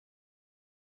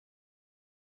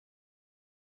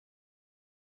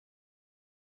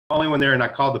only one there, and I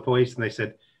called the police, and they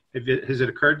said, has it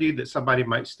occurred to you that somebody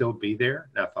might still be there?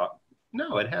 And I thought,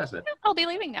 no, it hasn't. I'll be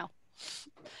leaving now.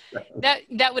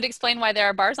 That would explain why there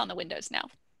are bars on the windows now.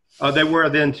 Oh, they were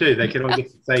then too. They could only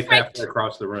get safe halfway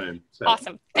across the room. So.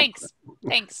 Awesome. Thanks.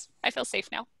 I feel safe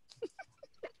now.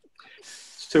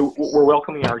 So we're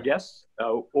welcoming our guests.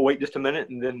 We'll wait just a minute,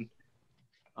 and then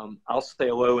I'll say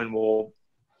hello, and we'll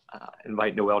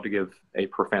invite Noel to give a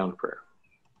profound prayer.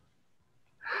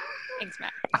 Thanks,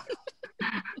 Matt.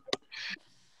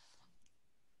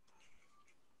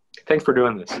 Thanks for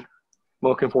doing this. I'm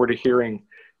looking forward to hearing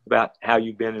about how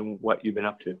you've been and what you've been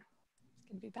up to. Good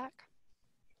to be back.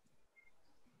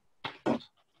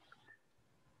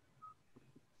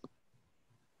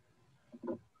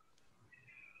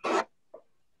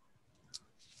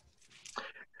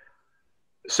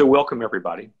 So welcome,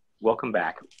 everybody. Welcome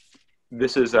back.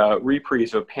 This is a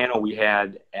reprise of a panel we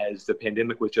had as the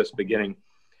pandemic was just beginning.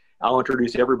 I'll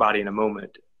introduce everybody in a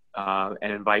moment and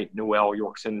invite Noel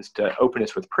York-Simmons to open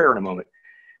us with prayer in a moment.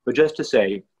 But just to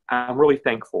say, I'm really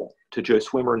thankful to Joe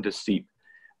Swimmer and to CEEP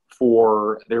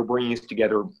for their bringing us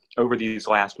together over these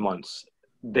last months.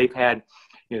 They've had,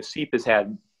 CEEP has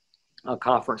had a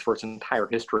conference for its entire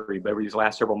history, but over these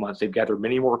last several months, they've gathered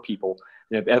many more people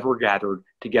than have ever gathered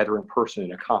together in person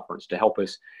in a conference to help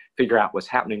us figure out what's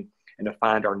happening and to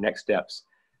find our next steps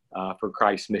for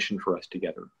Christ's mission for us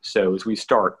together. So as we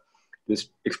start,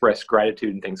 just express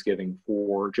gratitude and thanksgiving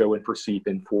for Joe and for CEEP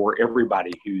and for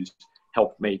everybody who's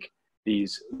helped make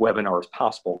these webinars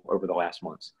possible over the last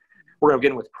months. We're going to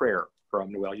begin with prayer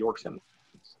from Noel York-Simmons.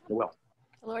 Noel.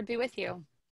 The Lord be with you.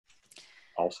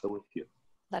 Also with you.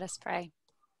 Let us pray.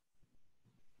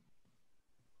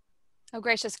 O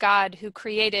gracious God, who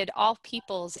created all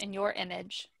peoples in your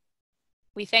image,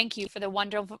 we thank you for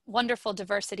the wonderful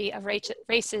diversity of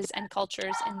races and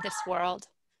cultures in this world.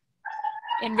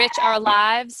 Enrich our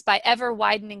lives by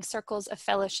ever-widening circles of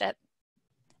fellowship,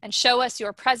 and show us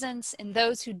your presence in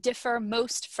those who differ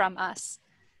most from us,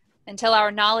 until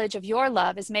our knowledge of your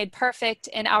love is made perfect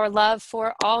in our love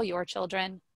for all your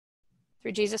children.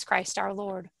 Through Jesus Christ our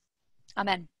Lord.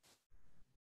 Amen.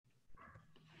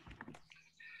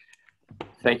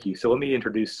 Thank you. So let me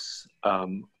introduce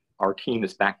our team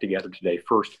that's back together today.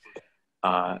 First,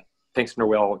 thanks to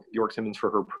Noel York-Simmons for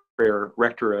her prayer,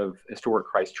 Rector of Historic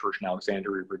Christ Church in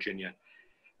Alexandria, Virginia.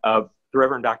 The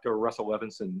Reverend Dr. Russell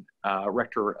Levinson,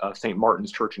 Rector of St.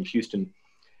 Martin's Church in Houston.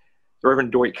 The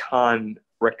Reverend Dwight Kahn,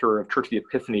 Rector of Church of the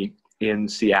Epiphany in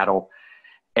Seattle.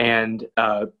 And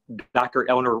Dr.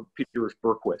 Eleanor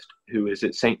Peters-Berquist, who is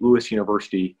at St. Louis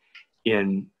University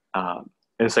in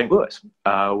St. Louis.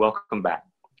 Welcome back.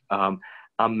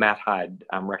 I'm Matt Hyde.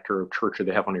 I'm Rector of Church of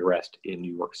the Heavenly Rest in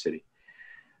New York City.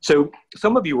 So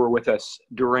some of you were with us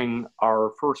during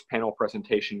our first panel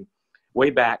presentation way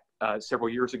back several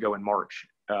years ago in March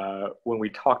when we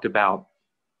talked about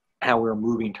how we're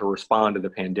moving to respond to the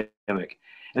pandemic.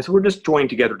 And so we're just joining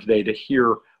together today to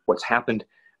hear what's happened.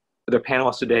 The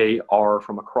panelists today are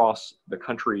from across the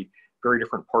country, very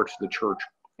different parts of the church,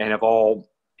 and have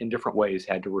all in different ways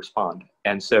had to respond.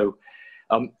 And so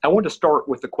I want to start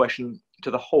with the question to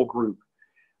the whole group.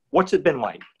 What's it been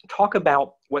like? Talk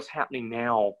about what's happening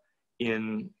now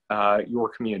in your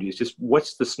communities. Just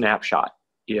what's the snapshot?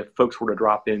 If folks were to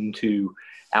drop into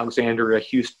Alexandria,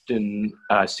 Houston,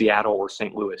 Seattle, or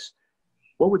St. Louis,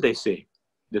 what would they see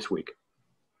this week?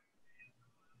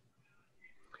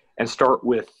 And start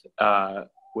with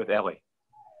Ellie.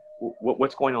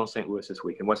 What's going on in St. Louis this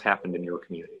week, and what's happened in your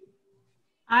community?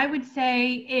 I would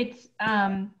say it's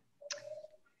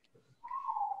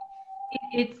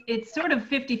sort of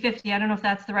 50-50. I don't know if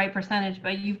that's the right percentage,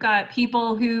 but you've got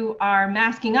people who are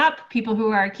masking up, people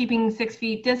who are keeping 6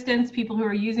 feet distance, people who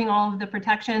are using all of the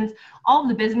protections. All of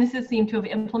the businesses seem to have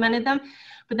implemented them.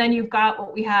 But then you've got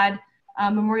what we had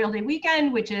Memorial Day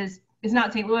weekend, which is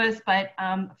not St. Louis, but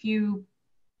a few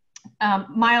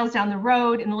miles down the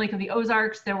road in the Lake of the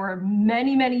Ozarks. There were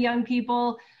many, many young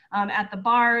people at the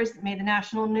bars, made the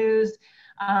national news,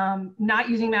 not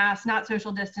using masks, not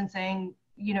social distancing,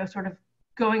 sort of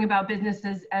going about business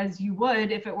as you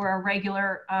would if it were a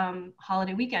regular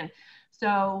holiday weekend.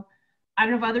 So I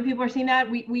don't know if other people are seeing that.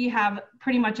 We have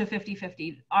pretty much a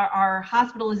 50-50. Our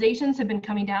hospitalizations have been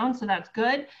coming down, so that's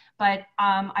good. But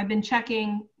I've been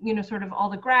checking, sort of all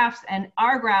the graphs, and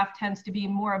our graph tends to be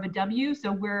more of a W.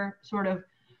 So we're sort of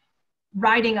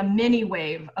riding a mini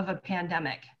wave of a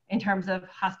pandemic in terms of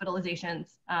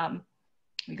hospitalizations.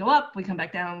 We go up, we come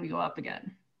back down, we go up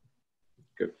again.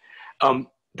 Good.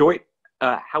 Dwight,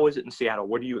 how is it in Seattle?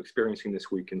 What are you experiencing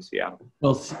this week in Seattle?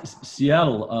 Well,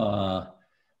 Seattle,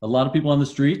 a lot of people on the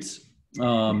streets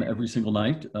every single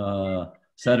night.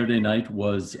 Saturday night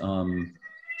was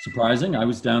surprising. I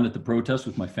was down at the protest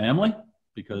with my family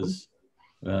because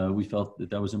we felt that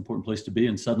that was an important place to be.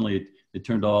 And suddenly it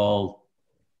turned all,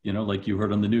 you know, like you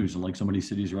heard on the news and like so many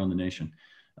cities around the nation.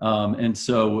 And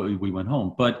so we went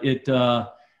home. But the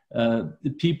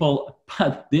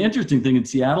interesting thing in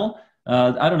Seattle,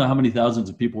 I don't know how many thousands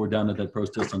of people were down at that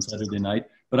protest on Saturday night,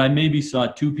 but I maybe saw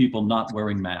 2 people not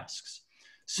wearing masks.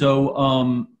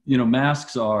 So, you know,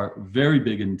 masks are very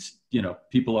big, and, you know,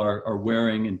 people are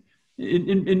wearing, and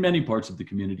in many parts of the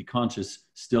community, conscious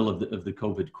still of the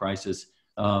COVID crisis,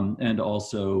 and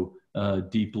also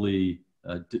deeply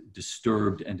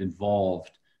disturbed and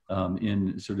involved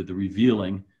in sort of the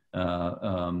revealing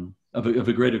of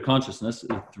a greater consciousness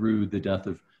through the death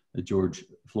of George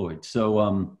Floyd.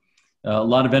 So a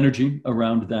lot of energy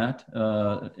around that,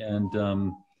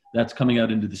 and that's coming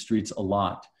out into the streets a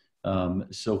lot.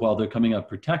 So while they're coming out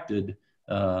protected,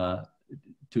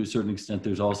 to a certain extent,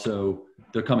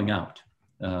 they're coming out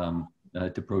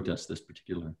to protest this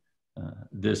particular,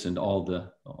 this and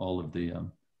all of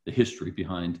the history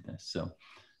behind this. So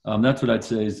that's what I'd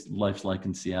say is life's like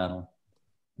in Seattle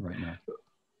right now.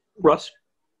 Russ,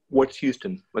 what's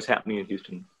Houston? What's happening in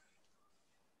Houston?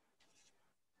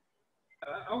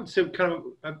 I would say kind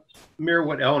of mirror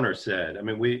what Eleanor said. I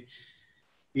mean, you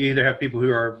either have people who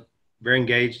are very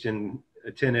engaged and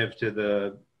attentive to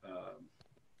the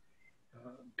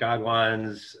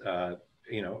guidelines.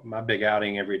 You know, my big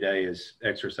outing every day is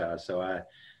exercise, so I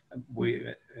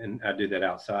do that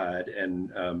outside.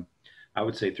 And I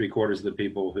would say 3/4 of the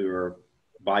people who are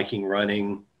biking,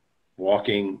 running,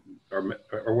 walking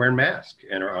are wearing masks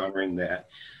and are honoring that.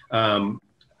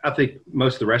 I think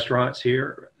most of the restaurants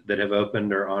here that have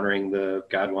opened are honoring the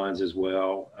guidelines as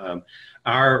well.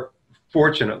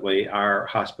 Fortunately, our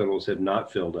hospitals have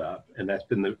not filled up, and that's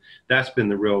been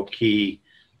the real key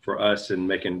for us in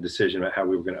making a decision about how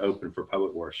we were going to open for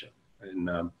public worship. And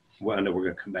well, I know we're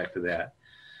going to come back to that.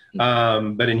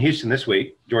 But in Houston this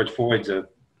week, George Floyd's a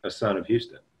son of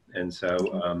Houston, and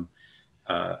so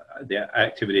the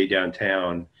activity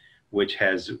downtown, which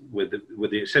has, with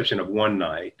the exception of one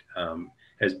night,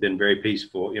 has been very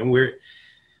peaceful. And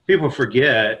people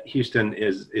forget Houston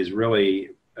is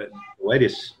really, the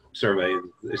latest survey,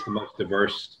 is the most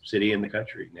diverse city in the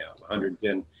country now.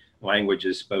 110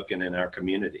 languages spoken in our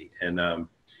community, and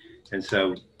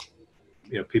so,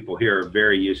 you know, people here are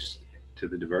very used to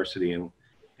the diversity and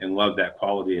love that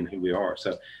quality in who we are.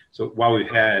 So while we've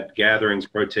had gatherings,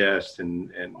 protests, and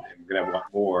we're gonna have a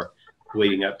lot more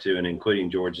leading up to and including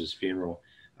George's funeral,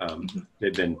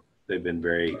 they've been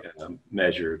very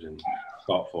measured and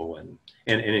thoughtful and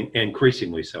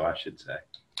increasingly so, I should say.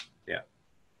 Yeah.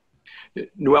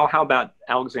 Noelle, how about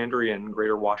Alexandria and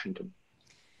Greater Washington?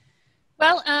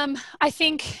 Well, I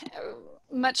think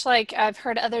much like I've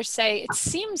heard others say, it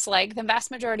seems like the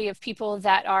vast majority of people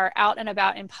that are out and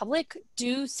about in public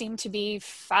do seem to be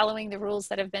following the rules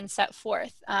that have been set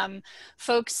forth.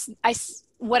 Folks,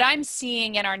 what I'm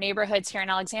seeing in our neighborhoods here in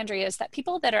Alexandria is that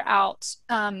people that are out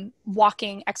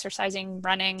walking, exercising,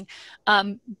 running,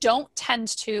 don't tend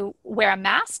to wear a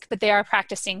mask, but they are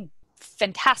practicing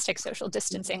fantastic social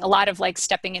distancing, a lot of like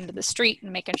stepping into the street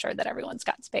and making sure that everyone's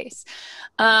got space.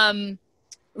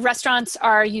 Restaurants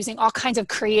are using all kinds of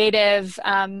creative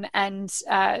and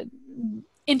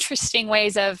interesting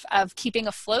ways of keeping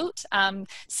afloat,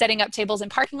 setting up tables in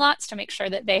parking lots to make sure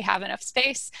that they have enough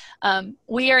space.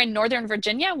 We are in Northern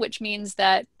Virginia, which means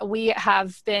that we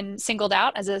have been singled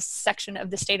out as a section of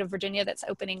the state of Virginia that's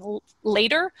opening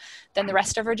later than the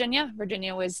rest of Virginia.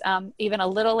 Virginia was even a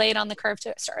little late on the curve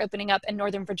to start opening up, and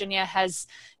Northern Virginia has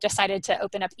decided to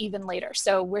open up even later.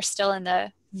 So we're still in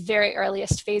the very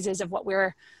earliest phases of what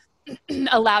we're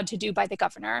allowed to do by the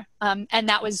governor. And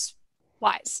that was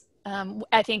wise.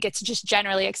 I think it's just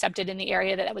generally accepted in the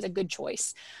area that that was a good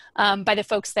choice by the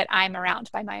folks that I'm around,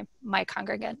 by my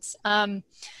congregants.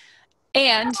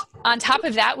 And on top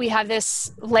of that, we have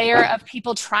this layer of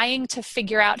people trying to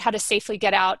figure out how to safely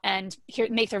get out and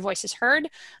make their voices heard.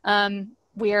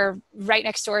 We're right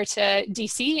next door to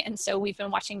DC, and so we've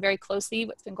been watching very closely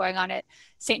what's been going on at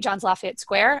St. John's Lafayette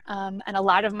Square, and a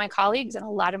lot of my colleagues and a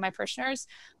lot of my parishioners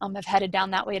have headed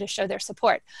down that way to show their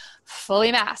support,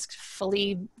 fully masked,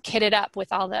 fully kitted up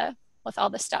with all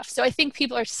the stuff. So I think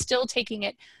people are still taking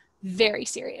it very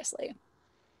seriously.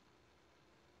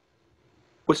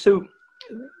 Well, so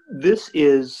this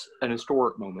is an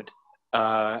historic moment.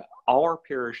 All our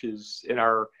parishes in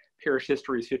our parish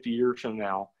histories 50 years from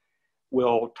now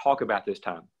will talk about this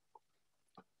time.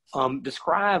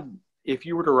 Describe, if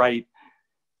you were to write,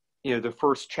 the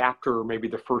first chapter, or maybe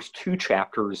the first 2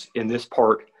 chapters in this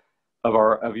part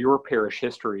of your parish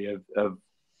history of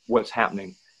what's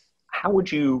happening. How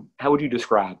would you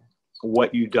describe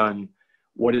what you've done,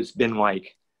 what it's been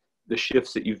like, the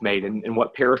shifts that you've made, and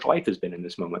what parish life has been in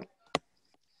this moment?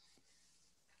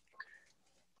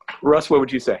 Russ, what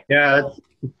would you say? Yeah,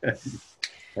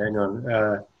 hang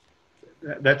on.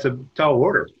 That's a tall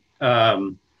order.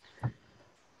 You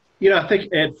know, I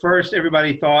think at first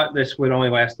everybody thought this would only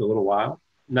last a little while,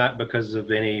 not because of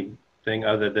anything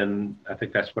other than I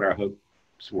think that's what our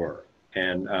hopes were.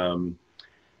 And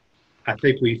I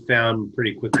think we found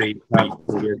pretty quickly how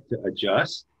to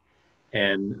adjust,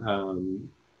 and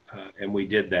we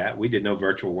did that. We did no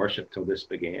virtual worship till this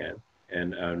began,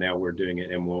 and now we're doing it,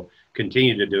 and we'll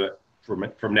continue to do it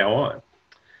from now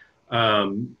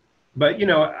on. But you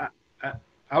know,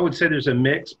 I would say there's a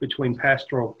mix between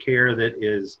pastoral care that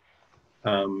is,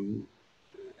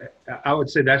 I would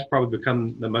say that's probably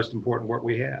become the most important work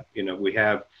we have. You know, we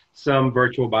have some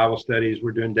virtual Bible studies.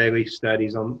 We're doing daily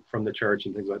studies from the church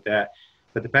and things like that.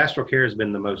 But the pastoral care has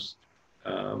been the most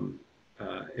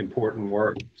important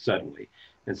work suddenly.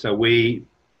 And so we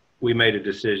made a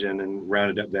decision and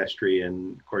rounded up vestry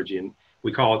and clergy, and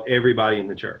we called everybody in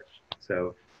the church.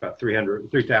 So about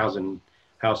 3,000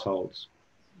 households.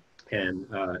 And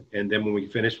then when we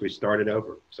finished, we started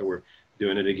over. So we're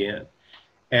doing it again.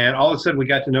 And all of a sudden, we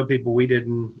got to know people we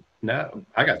didn't know.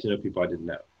 I got to know people I didn't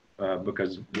know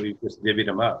because we just divvied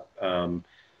them up. And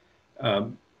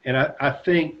I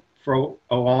think for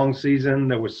a long season,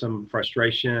 there was some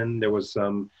frustration. There was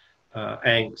some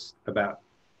angst about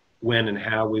when and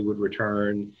how we would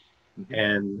return.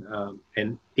 And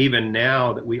even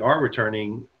now that we are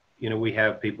returning, you know, we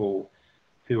have people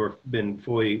who have been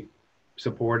fully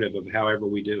supportive of however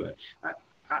we do it.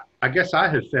 I guess I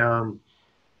have found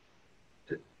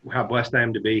how blessed I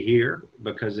am to be here,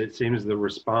 because it seems the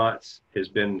response has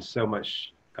been so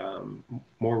much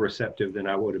more receptive than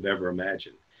I would have ever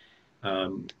imagined.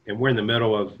 And we're in the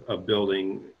middle of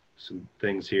building some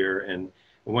things here. And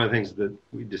one of the things that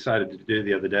we decided to do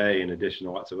the other day, in addition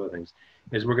to lots of other things,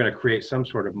 is we're going to create some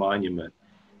sort of monument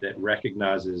that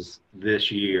recognizes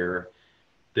this year,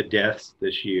 the deaths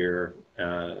this year,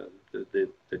 the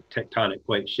tectonic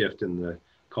plate shift in the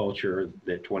culture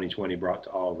that 2020 brought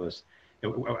to all of us.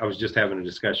 And I was just having a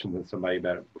discussion with somebody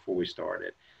about it before we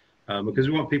started, because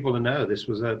we want people to know this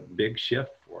was a big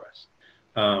shift for us.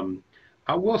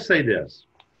 I will say this,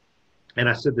 and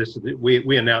I said this,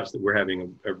 we announced that we're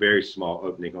having a very small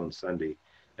opening on Sunday.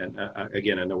 And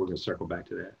again, I know we're going to circle back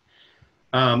to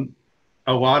that.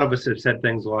 A lot of us have said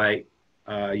things like,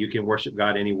 you can worship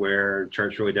God anywhere,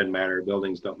 church really doesn't matter,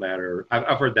 buildings don't matter.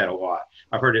 I've heard that a lot.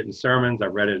 I've heard it in sermons,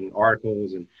 I've read it in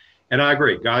articles, and I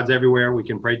agree, God's everywhere, we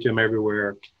can pray to him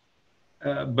everywhere.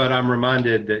 But I'm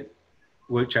reminded that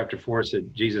Luke chapter 4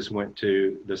 said Jesus went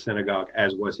to the synagogue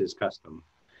as was his custom.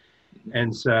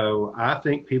 And so I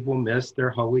think people miss their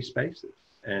holy spaces.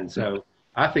 And so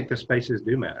I think the spaces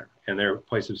do matter, and they're a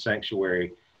place of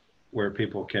sanctuary where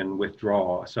people can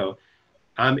withdraw. So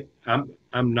I'm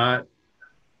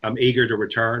eager to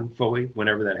return fully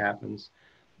whenever that happens,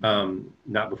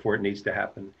 not before it needs to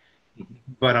happen.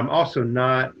 But I'm also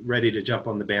not ready to jump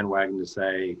on the bandwagon to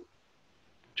say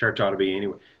church ought to be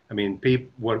anywhere. I mean,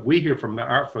 what we hear from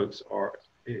our folks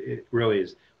it really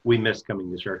is, we miss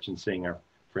coming to church and seeing our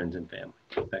friends and family,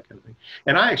 that kind of thing.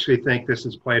 And I actually think this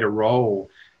has played a role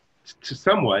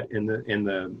somewhat in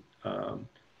the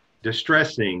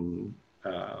distressing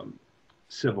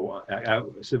civil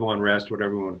unrest,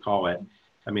 whatever you want to call it.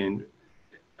 I mean,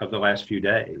 of the last few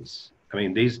days. I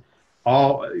mean,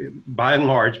 by and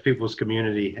large, people's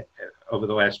community over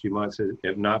the last few months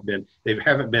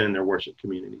haven't been in their worship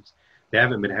communities. They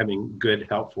haven't been having good,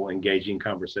 helpful, engaging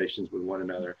conversations with one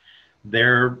another.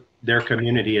 Their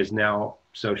community is now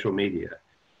social media.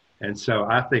 And so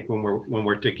I think when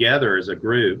we're together as a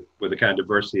group with the kind of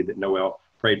diversity that Noel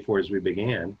prayed for as we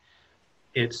began,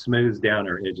 it smooths down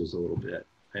our edges a little bit.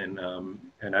 And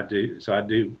I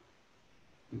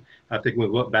think when we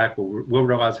look back, we'll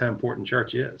realize how important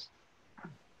church is.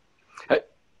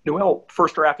 Noel,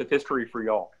 first draft of history for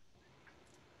y'all.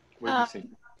 What did you see?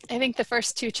 I think the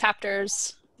first two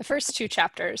chapters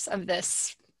of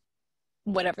this,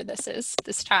 whatever this is,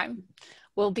 this time,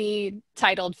 will be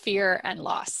titled Fear and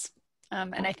Loss.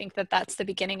 And I think that that's the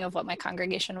beginning of what my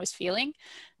congregation was feeling,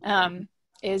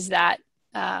 is that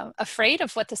afraid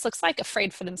of what this looks like,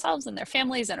 afraid for themselves and their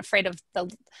families, and afraid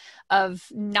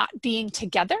of not being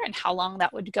together and how long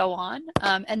that would go on.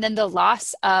 And then the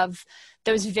loss of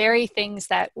those very things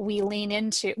that we lean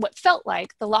into, what felt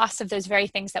like the loss of those very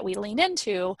things that we lean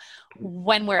into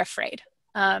when we're afraid.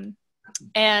 And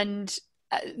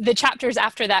the chapters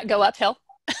after that go uphill.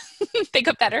 think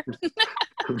of better.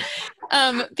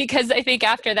 Because I think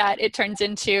after that, it turns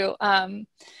into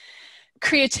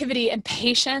creativity and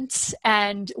patience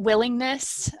and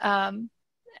willingness.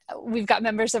 We've got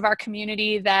members of our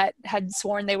community that had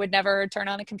sworn they would never turn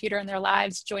on a computer in their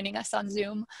lives joining us on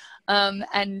Zoom,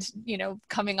 and, you know,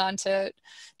 coming on to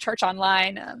church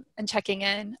online and checking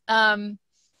in.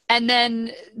 And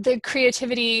then the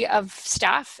creativity of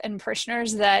staff and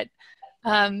parishioners that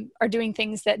are doing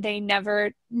things that they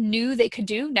never knew they could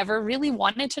do, never really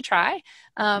wanted to try,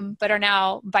 but are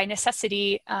now by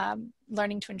necessity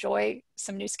learning to enjoy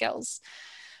some new skills.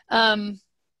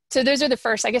 So those are the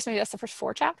first, I guess maybe that's the first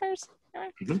 4 chapters,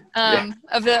 right?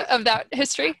 of that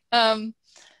history. And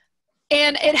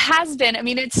it has been, I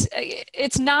mean,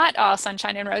 it's not all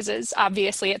sunshine and roses,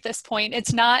 obviously, at this point.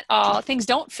 It's not all, things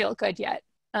don't feel good yet.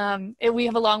 We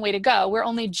have a long way to go. We're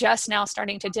only just now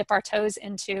starting to dip our toes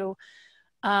into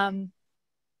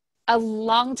a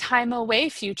long time away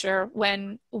future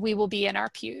when we will be in our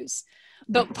pews.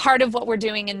 But part of what we're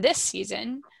doing in this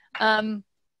season,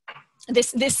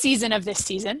 this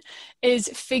season is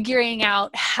figuring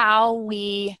out how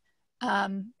we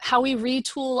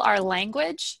retool our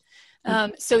language,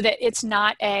 so that it's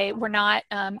not we're not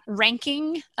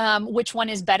ranking which one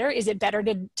is better. Is it better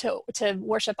to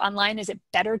worship online? Is it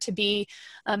better to be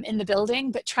in the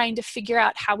building? But trying to figure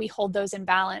out how we hold those in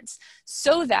balance,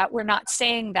 so that we're not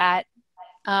saying that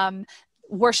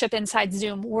worship inside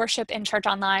Zoom, worship in church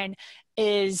online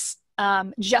is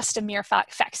just a mere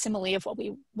facsimile of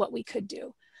what we could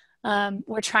do.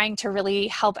 We're trying to really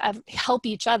help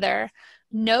each other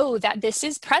know that this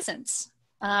is presence.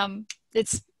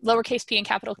 It's lowercase p and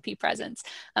capital P presence,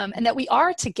 and that we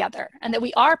are together, and that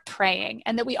we are praying,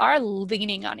 and that we are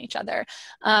leaning on each other.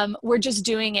 We're just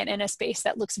doing it in a space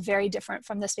that looks very different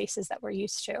from the spaces that we're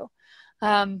used to.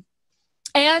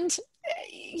 And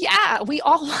yeah, we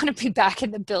all want to be back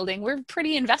in the building. We're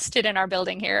pretty invested in our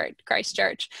building here at Christ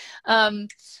Church.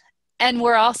 And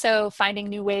we're also finding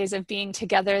new ways of being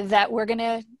together that we're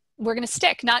gonna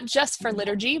stick, not just for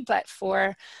liturgy, but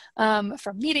for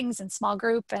meetings and small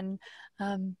group and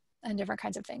different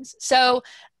kinds of things. So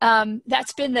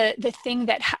that's been the thing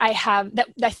that I have, that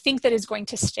I think that is going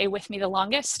to stay with me the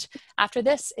longest after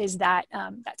this, is that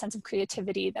that sense of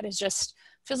creativity that is just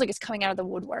feels like it's coming out of the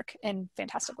woodwork in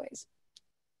fantastic ways.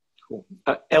 Cool.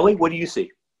 Ellie, what do you see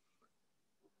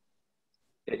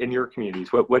in your communities?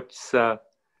 What's the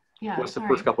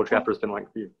first couple of chapters been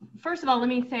like for you? First of all, let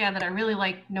me say that I really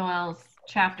like Noelle's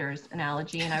chapters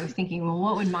analogy, and I was thinking, well,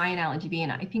 what would my analogy be?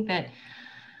 And I think that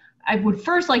I would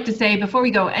first like to say, before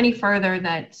we go any further,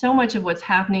 that so much of what's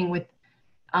happening with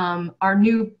our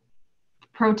new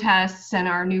protests and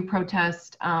our new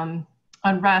protest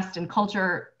unrest and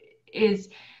culture is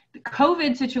the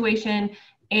COVID situation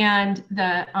and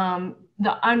the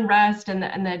unrest and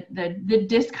the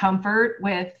discomfort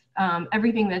with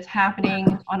everything that's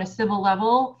happening on a civil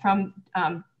level from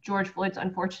George Floyd's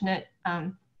unfortunate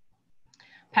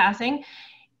passing.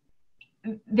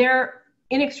 They're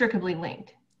inextricably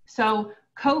linked. So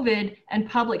COVID and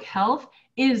public health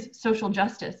is social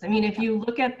justice. I mean, if you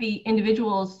look at the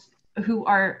individuals who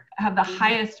have the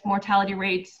highest mortality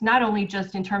rates, not only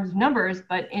just in terms of numbers,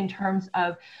 but in terms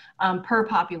of per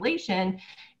population,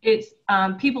 it's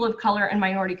people of color and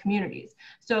minority communities.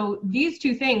 So these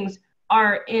two things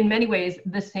are in many ways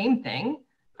the same thing.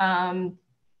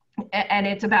 And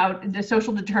it's about the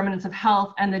social determinants of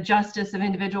health and the justice of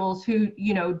individuals who,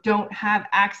 don't have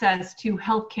access to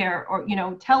healthcare or,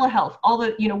 telehealth, all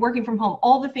the, working from home,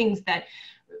 all the things that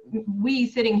we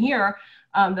sitting here,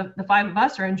 the 5 of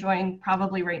us are enjoying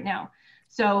probably right now.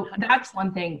 So that's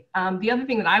one thing. The other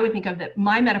thing that I would think of, that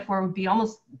my metaphor would be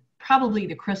almost probably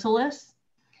the chrysalis.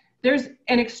 There's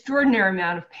an extraordinary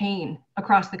amount of pain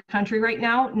across the country right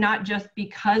now, not just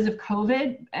because of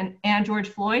COVID and George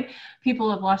Floyd.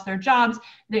 People have lost their jobs,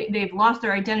 they've lost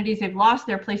their identities, they've lost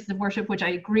their places of worship, which I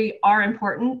agree are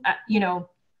important.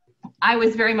 I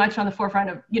was very much on the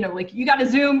forefront of, like, you got to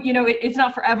Zoom, it's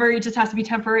not forever, it just has to be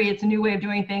temporary, it's a new way of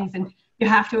doing things and you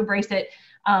have to embrace it.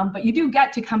 But you do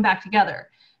get to come back together.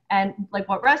 And like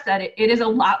what Russ said, it is a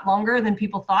lot longer than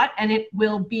people thought, and it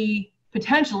will be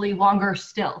potentially longer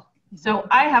still. So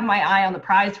I have my eye on the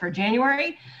prize for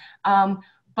January,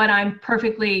 but I'm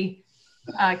perfectly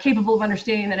capable of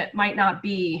understanding that it might not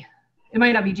be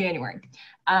January.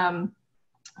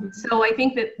 So I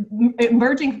think that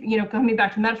emerging, coming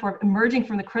back to the metaphor, emerging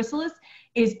from the chrysalis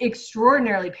is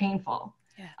extraordinarily painful.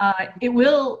 Yeah. It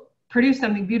will produce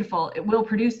something beautiful. It will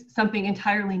produce something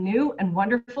entirely new and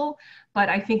wonderful. But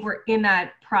I think we're in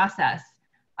that process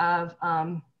of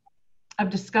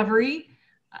discovery,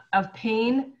 of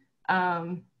pain,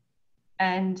 and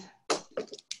and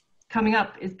coming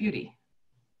up is beauty.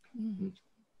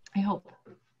 I hope.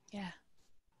 Yeah.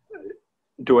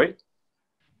 Joy?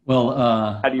 Well,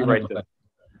 how do you write that?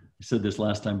 I said this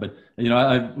last time, but you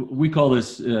know, we call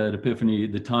this at Epiphany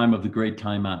the time of the great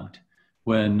timeout,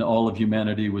 when all of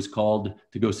humanity was called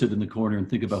to go sit in the corner and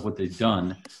think about what they've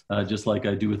done, just like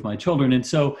I do with my children. And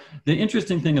so the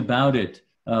interesting thing about it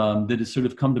that has sort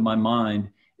of come to my mind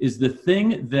is the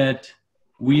thing that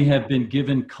we have been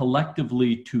given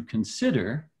collectively to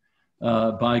consider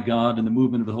by God and the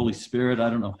movement of the Holy Spirit,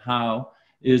 I don't know how,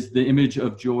 is the image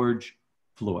of George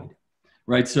Floyd.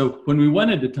 Right. So when we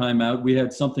went into timeout, we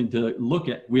had something to look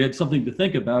at. We had something to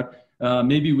think about.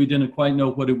 Maybe we didn't quite know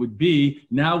what it would be.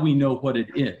 Now we know what it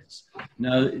is.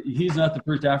 Now, he's not the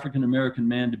first African-American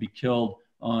man to be killed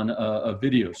on a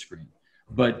video screen,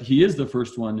 but he is the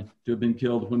first one to have been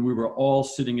killed when we were all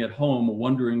sitting at home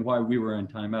wondering why we were in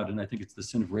timeout. And I think it's the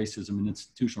sin of racism and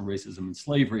institutional racism and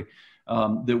slavery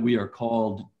that we are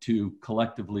called to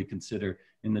collectively consider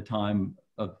in the time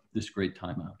of this great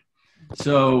timeout.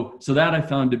 So that I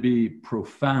found to be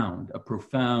profound, a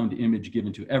profound image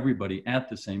given to everybody at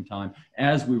the same time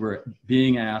as we were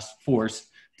being forced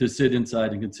to sit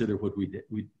inside and consider what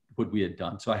we had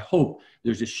done. So I hope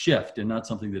there's a shift and not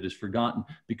something that is forgotten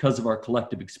because of our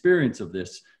collective experience of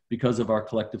this, because of our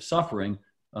collective suffering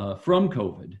from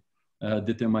COVID,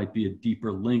 that there might be a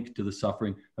deeper link to the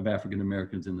suffering of African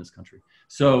Americans in this country.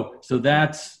 So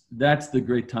that's the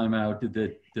great timeout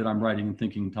that I'm writing and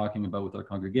thinking and talking about with our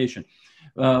congregation.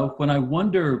 When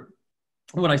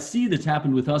I see that's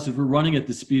happened with us is we're running at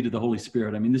the speed of the Holy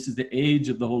Spirit. I mean, this is the age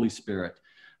of the Holy Spirit,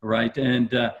 right? And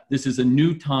this is a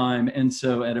new time. And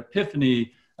so at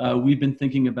Epiphany, we've been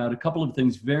thinking about a couple of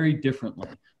things very differently.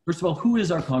 First of all, who is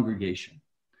our congregation?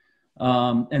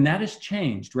 And that has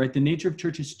changed, right? The nature of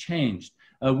church has changed.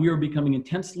 We are becoming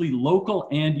intensely local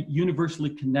and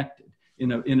universally connected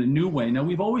in a new way. Now,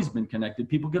 we've always been connected.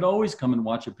 People could always come and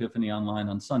watch Epiphany online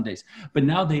on Sundays, but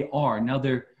now they are. Now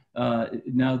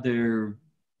they're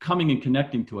coming and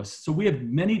connecting to us. So we have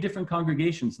many different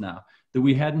congregations now that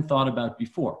we hadn't thought about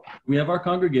before. We have our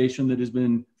congregation that has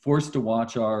been forced to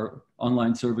watch our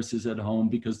online services at home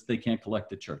because they can't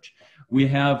collect at church. We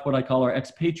have what I call our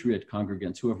expatriate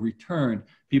congregants who have returned,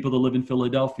 people that live in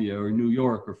Philadelphia or New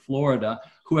York or Florida,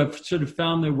 who have sort of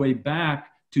found their way back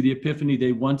to the Epiphany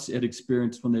they once had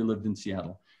experienced when they lived in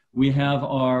Seattle. We have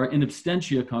our in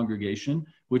absentia congregation,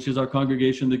 which is our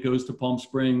congregation that goes to Palm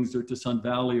Springs or to Sun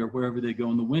Valley or wherever they go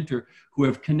in the winter, who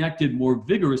have connected more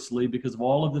vigorously because of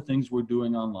all of the things we're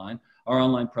doing online. Our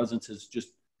online presence is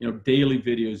just, daily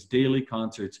videos, daily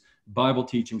concerts, Bible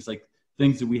teachings, like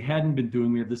things that we hadn't been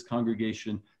doing. We have this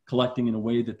congregation collecting in a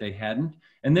way that they hadn't.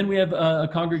 And then we have a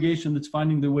congregation that's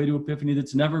finding their way to Epiphany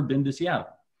that's never been to Seattle,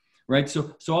 right?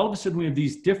 So all of a sudden we have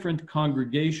these different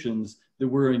congregations that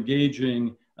we're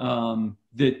engaging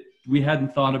that we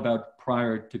hadn't thought about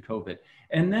prior to COVID.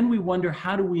 And then we wonder,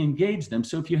 how do we engage them?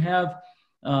 So if you have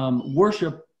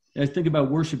worship, I think about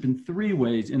worship in three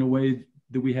ways, in a way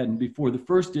that we hadn't before. The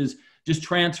first is just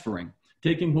transferring,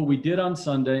 taking what we did on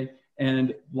Sunday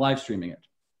and live streaming it.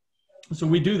 So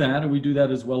we do that, and we do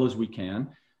that as well as we can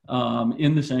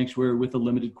in the sanctuary with a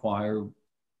limited choir,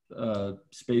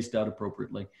 spaced out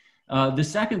appropriately. The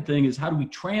second thing is, how do we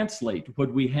translate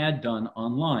what we had done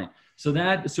online? So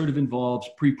that sort of involves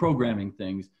pre-programming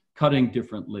things, cutting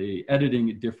differently, editing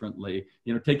it differently,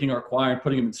 taking our choir and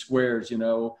putting them in squares,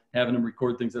 having them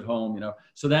record things at home,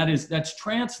 So that's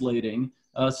translating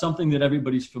something that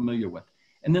everybody's familiar with.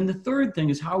 And then the third thing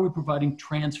is, how are we providing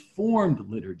transformed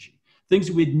liturgy?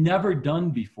 Things we'd never done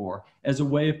before as a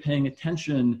way of paying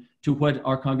attention to what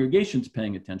our congregation's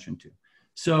paying attention to.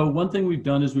 So one thing we've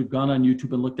done is we've gone on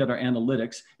YouTube and looked at our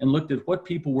analytics and looked at what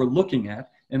people were looking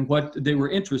at and what they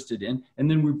were interested in. And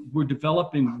then we're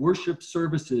developing worship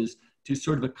services to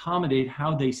sort of accommodate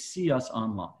how they see us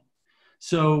online.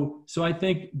 So I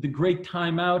think the Great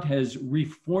Timeout has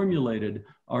reformulated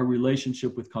our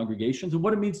relationship with congregations and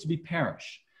what it means to be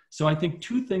parish. So I think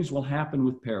two things will happen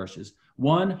with parishes.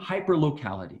 One,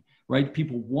 hyperlocality, right?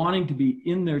 People wanting to be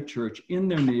in their church, in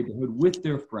their neighborhood, with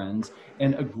their friends,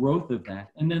 and a growth of that.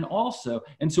 And then also,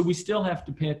 and so we still have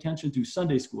to pay attention to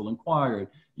Sunday school and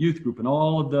choir, youth group, and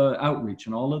all of the outreach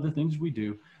and all of the things we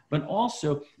do. But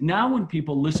also, now when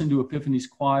people listen to Epiphany's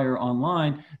choir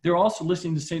online, they're also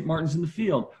listening to St. Martin's in the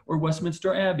Field or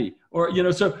Westminster Abbey, or,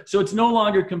 so it's no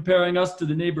longer comparing us to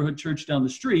the neighborhood church down the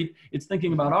street. It's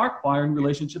thinking about our choir in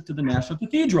relationship to the National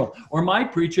Cathedral, or my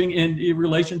preaching in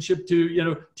relationship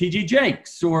to, T.G.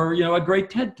 Jakes, or, a great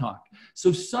TED Talk.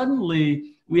 So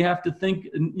suddenly we have to think,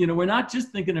 you know, we're not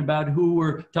just thinking about who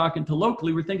we're talking to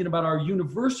locally, we're thinking about our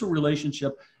universal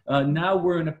relationship. Now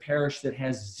we're in a parish that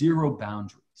has zero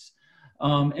boundaries.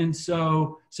 And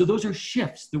so those are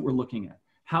shifts that we're looking at.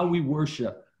 How we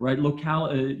worship, right?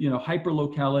 You know,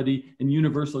 hyper-locality and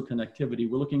universal connectivity.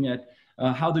 We're looking at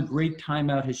how the Great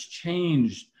Timeout has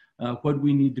changed what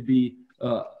we need to be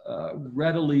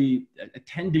readily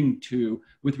attending to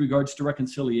with regards to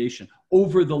reconciliation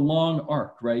over the long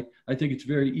arc, right? I think it's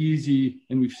very easy,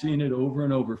 and we've seen it over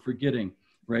and over, forgetting,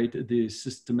 right, the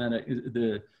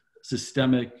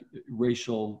systemic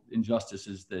racial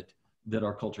injustices that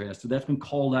our culture has. So that's been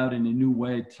called out in a new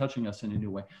way, touching us in a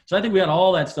new way. So I think we had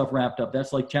all that stuff wrapped up.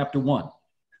 That's like chapter 1.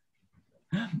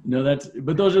 No,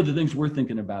 but those are the things we're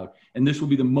thinking about. And this will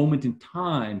be the moment in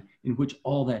time in which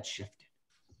all that shifted.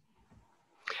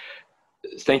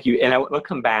 Thank you. And I'll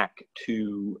come back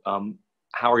to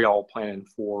how are y'all planning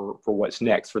for what's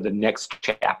next, for the next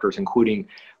chapters, including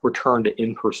return to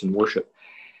in-person worship.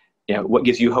 You know, what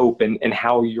gives you hope and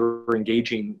how you're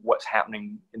engaging what's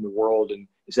happening in the world. And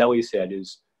as Ellie said,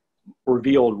 is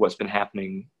revealed what's been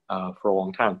happening for a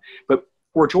long time. But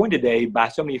we're joined today by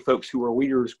so many folks who are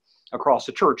leaders across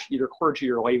the church, either clergy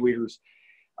or lay leaders,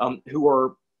 who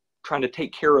are trying to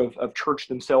take care of church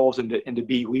themselves and to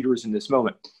be leaders in this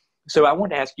moment. So I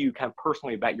want to ask you kind of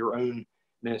personally about your own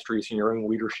ministries and your own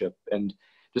leadership. And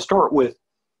to start with,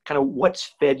 kind of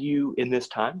what's fed you in this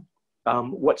time?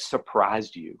 What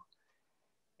surprised you?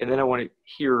 And then I want to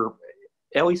hear,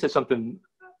 Ellie said something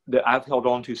that I've held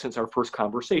on to since our first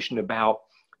conversation about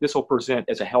this will present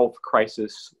as a health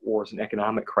crisis or as an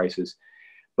economic crisis,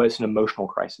 but it's an emotional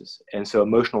crisis. And so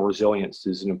emotional resilience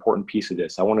is an important piece of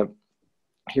this. I want to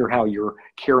hear how you're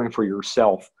caring for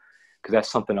yourself, because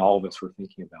that's something all of us were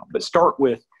thinking about. But start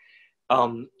with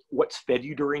what's fed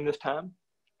you during this time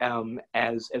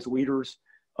as leaders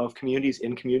of communities,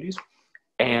 in communities,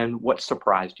 and what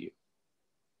surprised you.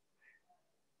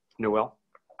 Noelle?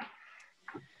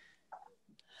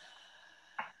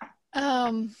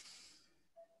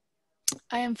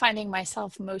 I am finding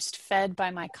myself most fed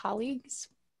by my colleagues,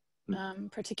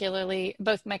 particularly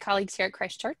both my colleagues here at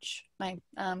Christ Church, my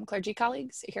clergy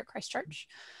colleagues here at Christ Church,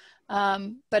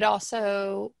 but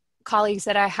also colleagues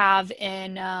that I have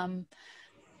in an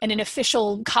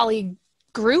official colleague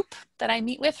group that I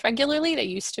meet with regularly. That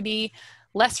used to be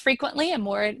less frequently, and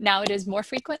now it is more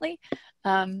frequently,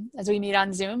 as we meet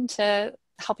on Zoom to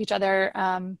help each other,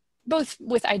 both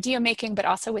with idea making, but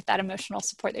also with that emotional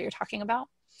support that you're talking about.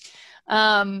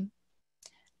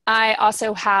 I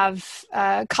also have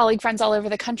colleague friends all over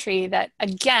the country that,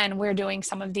 again, we're doing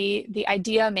some of the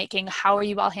idea making. How are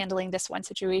you all handling this one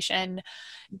situation?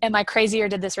 Am I crazy, or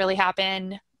did this really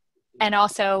happen? And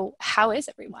also, how is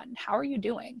everyone? How are you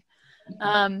doing?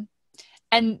 And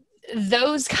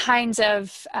those kinds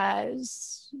of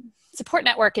support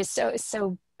network is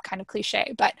so kind of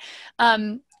cliche, but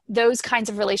those kinds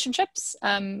of relationships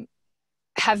have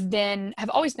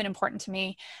always been important to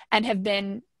me, and have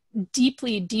been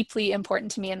deeply, deeply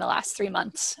important to me in the last 3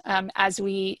 months, as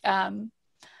we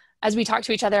talk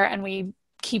to each other, and we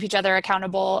keep each other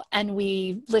accountable, and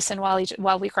we listen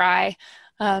while we cry,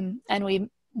 and we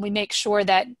make sure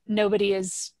that nobody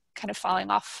is kind of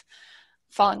falling off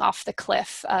the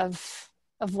cliff of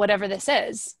whatever this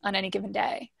is on any given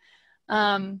day,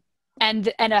 and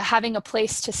having a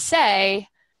place to say,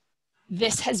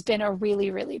 this has been a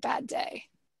really, really bad day.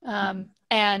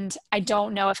 And I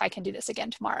don't know if I can do this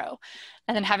again tomorrow.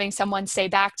 And then having someone say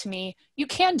back to me, you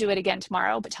can do it again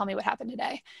tomorrow, but tell me what happened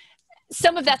today.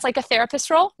 Some of that's like a therapist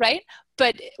role, right?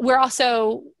 But we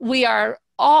are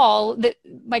all,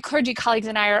 my clergy colleagues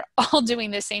and I are all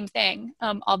doing the same thing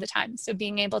all the time. So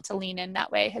being able to lean in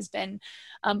that way has been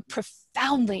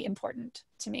profoundly important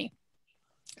to me.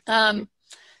 So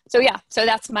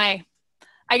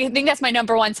I think that's my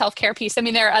number one self-care piece. I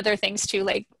mean, there are other things too,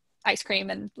 like ice cream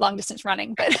and long distance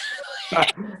running, but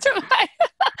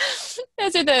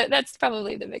that's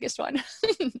probably the biggest one.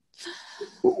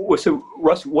 So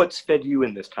Russ, what's fed you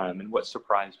in this time, and what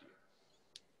surprised you?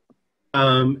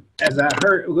 As I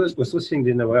was listening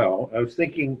to Noelle, I was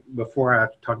thinking, before I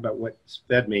talk about what's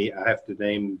fed me, I have to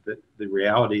name the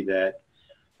reality that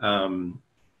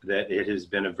it has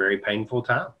been a very painful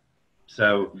time.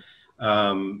 So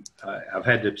I've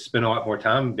had to spend a lot more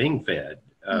time being fed.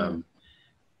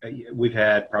 We've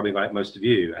had, probably like most of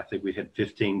you, I think we had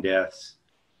 15 deaths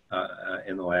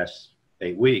in the last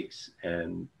 8 weeks,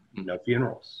 and no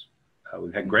funerals.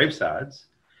 We've had gravesides,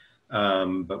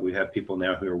 but we have people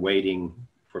now who are waiting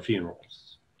for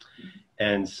funerals.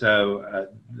 And so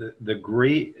the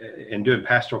grief, and doing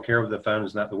pastoral care over the phone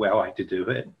is not the way I like to do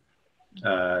it.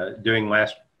 Doing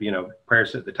last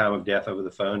prayers at the time of death over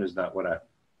the phone is not what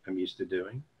I'm used to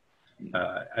doing.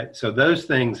 So those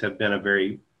things have been a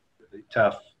very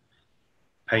tough,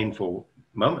 painful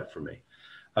moment for me.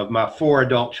 Of my 4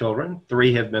 adult children,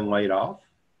 3 have been laid off,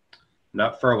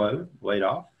 not furloughed, laid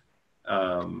off.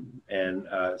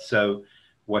 So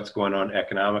what's going on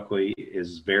economically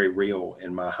is very real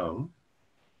in my home.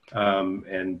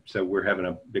 And so we're having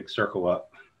a big circle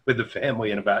up with the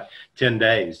family in about 10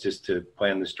 days just to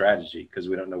plan the strategy, because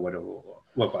we don't know what it will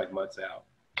look like months out.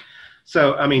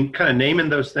 So, I mean, kind of naming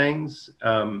those things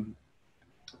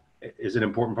is an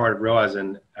important part of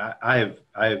realizing I'm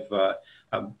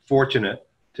fortunate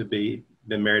to been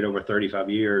married over 35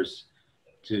 years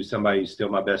to somebody who's still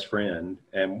my best friend.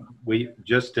 And we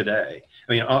just today,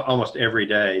 I mean, almost every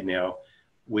day now,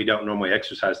 we don't normally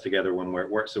exercise together when we're at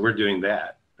work. So we're doing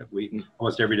that.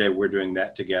 Almost every day we're doing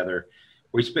that together.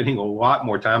 We're spending a lot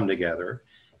more time together,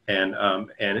 and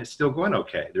it's still going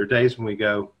okay. There are days when we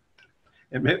go,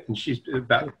 and she's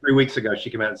about 3 weeks ago, she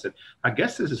came out and said, I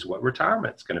guess this is what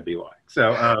retirement's going to be like.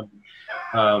 So,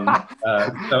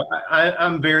 so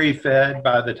I'm very fed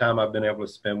by the time I've been able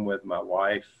to spend with my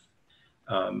wife.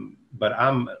 But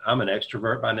I'm an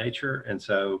extrovert by nature. And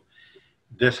so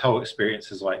this whole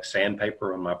experience is like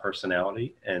sandpaper on my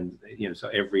personality. And, so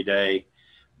every day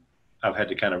I've had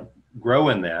to kind of grow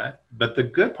in that. But the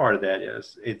good part of that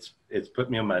is it's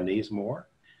put me on my knees more.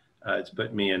 It's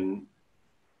put me in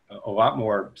a lot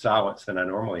more silence than I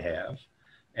normally have.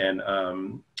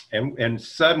 And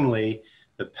suddenly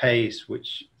the pace,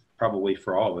 which probably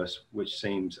for all of us, which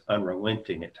seems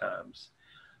unrelenting at times,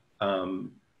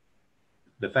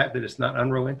 the fact that it's not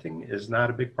unrelenting is not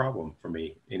a big problem for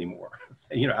me anymore.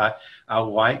 I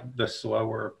like the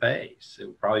slower pace. It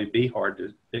would probably be hard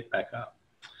to pick back up.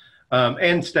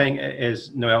 And staying,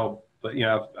 as Noel, but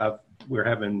we're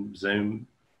having Zoom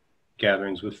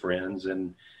gatherings with friends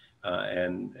and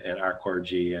our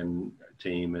clergy and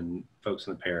team and folks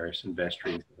in the parish and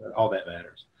vestry. All that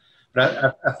matters.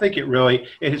 But I think it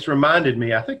has reminded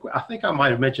me. I think I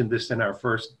might have mentioned this in our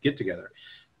first get together.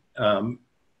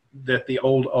 That the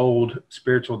old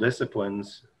spiritual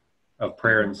disciplines of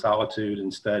prayer and solitude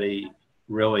and study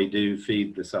really do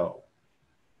feed the soul.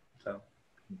 So,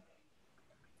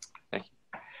 thank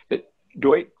you.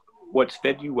 Dwight, what's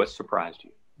fed you? What surprised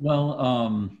you?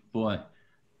 Well, boy,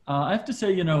 I have to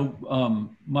say,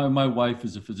 my wife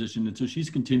is a physician, and so she's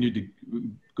continued to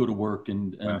go to work,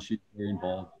 and wow. She's very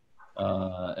involved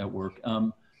at work.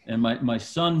 And my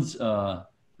son's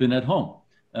been at home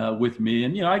with me,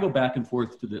 and I go back and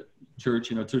forth to the church,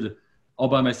 sort of all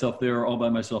by myself there, all by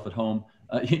myself at home,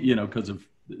 because of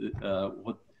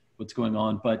what's going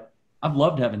on. But I've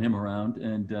loved having him around,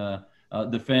 and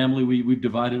the family, we've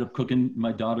divided up cooking.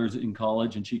 My daughter's in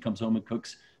college, and she comes home and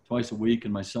cooks twice a week,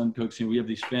 and my son cooks. We have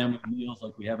these family meals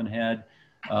like we haven't had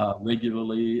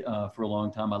regularly for a long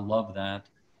time. I love that.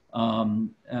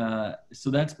 So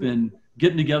that's been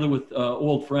getting together with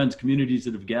old friends, communities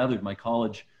that have gathered. My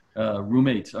college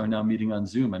roommates are now meeting on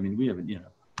Zoom. I mean, we haven't,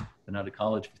 been out of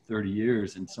college for 30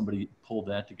 years, and somebody pulled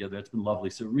that together. It's been lovely.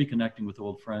 So reconnecting with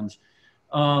old friends.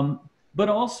 But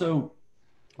also,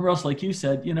 Russ, like you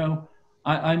said,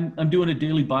 I'm doing a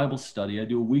daily Bible study. I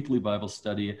do a weekly Bible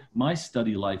study. My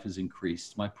study life has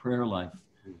increased. My prayer life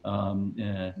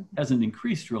hasn't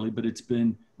increased really, but it's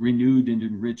been renewed and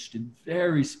enriched and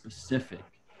very specific,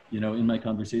 in my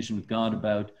conversation with God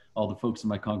about all the folks in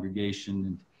my congregation.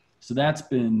 And so that's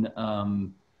been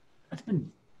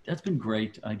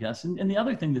great, I guess. And the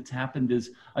other thing that's happened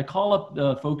is I call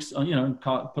up folks,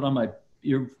 put on my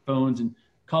earphones and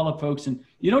call up folks, and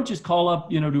you don't just call up,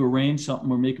 to arrange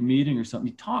something or make a meeting or something.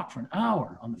 You talk for an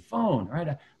hour on the phone, right?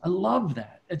 I love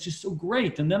that. It's just so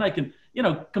great. And then I can,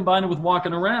 combine it with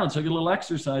walking around, so I get a little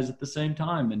exercise at the same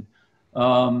time. And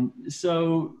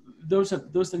so those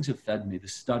things have fed me: the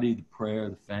study, the prayer,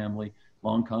 the family,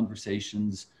 long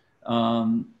conversations.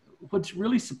 What's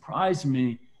really surprised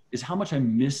me is how much I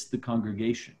miss the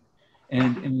congregation,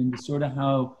 and sort of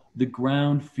how the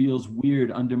ground feels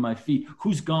weird under my feet.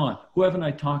 Who's gone? Who haven't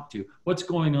I talked to? What's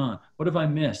going on? What have I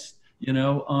missed? Who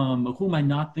am I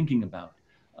not thinking about?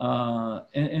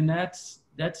 And that's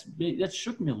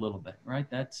shook me a little bit, right?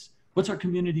 That's what's our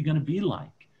community going to be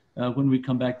like when we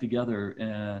come back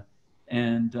together?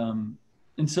 And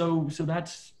so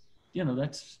that's,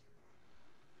 that's,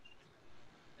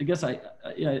 I guess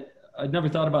I'd never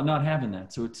thought about not having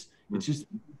that. So it's just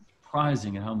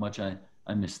surprising at how much I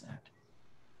miss that.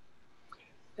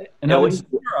 And how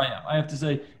insecure I am, I have to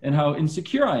say, and how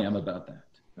insecure I am about that.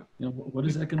 What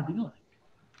is that going to be like?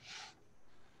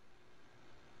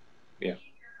 Yeah.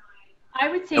 I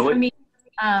would say for me,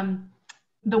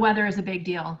 the weather is a big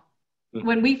deal.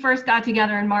 when we first got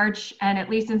together in March, and at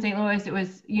least in St. Louis, it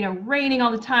was, you know, raining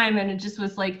all the time, and it just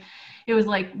was like, it was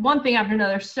like one thing after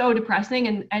another, so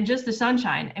depressing, and just the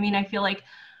sunshine. I mean, I feel like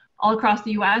all across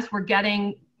the US, we're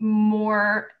getting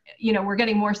more, you know, we're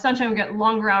getting more sunshine, we're getting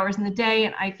longer hours in the day,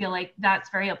 and I feel like that's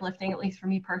very uplifting, at least for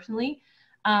me personally.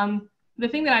 The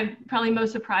thing that I'm probably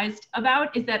most surprised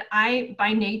about is that I,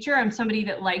 by nature, I'm somebody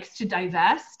that likes to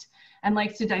divest and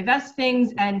likes to divest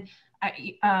things, and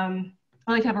I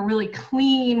like to have a really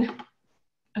clean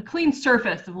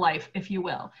surface of life, if you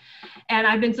will. And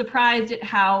I've been surprised at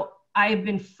how I've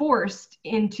been forced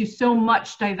into so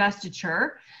much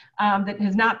divestiture that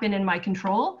has not been in my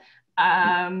control.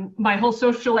 My whole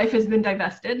social life has been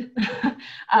divested.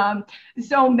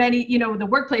 So many, you know, the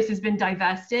workplace has been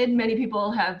divested. Many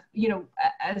people have, you know,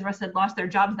 as Russ said, lost their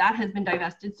jobs. That has been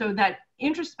divested. So that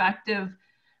introspective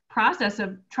process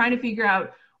of trying to figure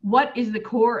out what is the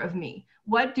core of me?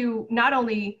 What do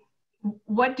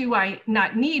I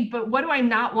not need, but what do I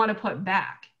not want to put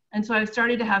back? And so I've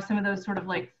started to have some of those sort of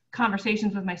like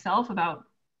conversations with myself about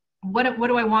what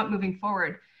do I want moving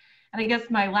forward? And I guess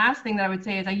my last thing that I would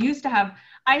say is I used to have,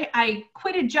 I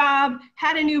quit a job,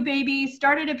 had a new baby,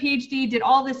 started a PhD, did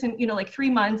all this in, you know, like 3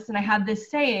 months. And I had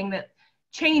this saying that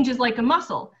change is like a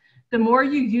muscle. The more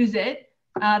you use it,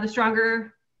 the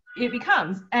stronger it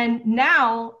becomes. And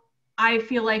now I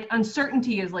feel like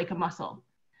uncertainty is like a muscle.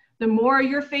 The more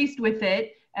you're faced with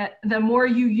it, the more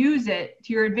you use it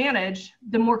to your advantage,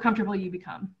 the more comfortable you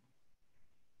become.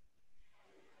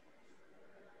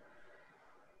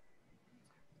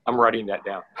 I'm writing that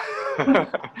down.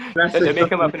 That may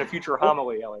come up in a future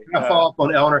homily, Ellie. I'll follow up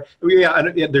on Eleanor. Yeah,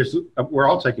 we're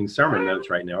all taking sermon notes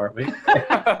right now, aren't we?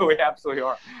 We absolutely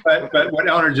are. But what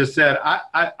Eleanor just said,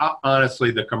 I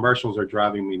honestly, the commercials are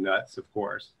driving me nuts, of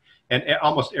course. And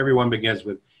almost everyone begins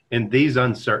with, in these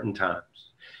uncertain times.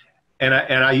 And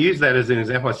I use that as an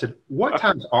example. I said, what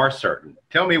times are certain?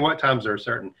 Tell me what times are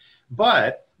certain.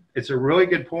 But it's a really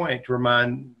good point to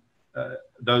remind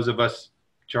those of us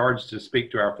charged to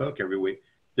speak to our folk every week.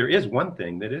 There is one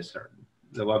thing that is certain: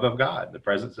 the love of God, the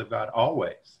presence of God,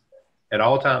 always, at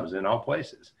all times, in all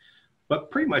places.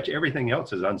 But pretty much everything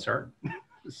else is uncertain.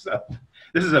 So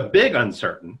this is a big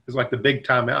uncertain. It's like the big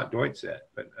timeout, Dwight said.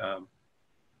 But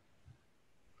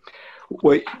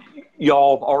well,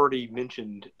 y'all have already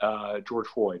mentioned George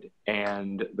Floyd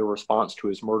and the response to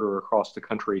his murder across the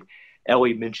country.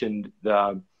 Ellie mentioned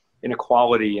the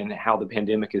inequality and how the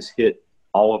pandemic has hit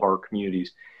all of our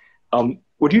communities.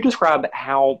 Would you describe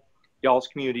how y'all's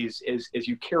communities, as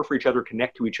you care for each other,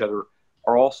 connect to each other,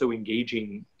 are also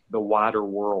engaging the wider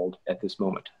world at this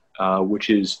moment, which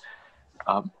is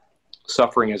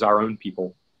suffering as our own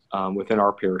people within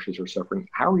our parishes are suffering?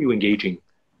 How are you engaging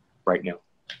right now?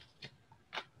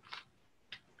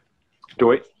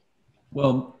 Dwight?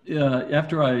 Well,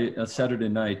 after Saturday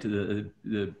night,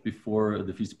 before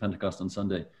the Feast of Pentecost on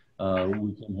Sunday,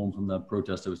 we came home from the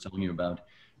protest I was telling you about.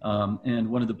 And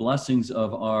one of the blessings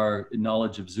of our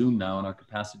knowledge of Zoom now and our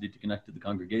capacity to connect to the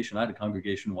congregation, I had a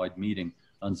congregation-wide meeting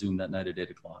on Zoom that night at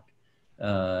 8 o'clock.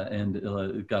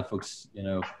 And got folks,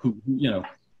 so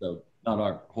not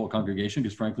our whole congregation,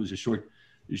 because frankly, it was a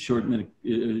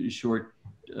short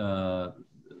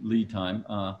lead time.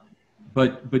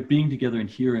 But being together and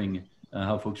hearing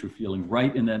how folks were feeling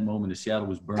right in that moment as Seattle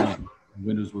was burning,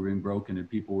 windows were being broken, and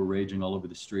people were raging all over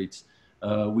the streets,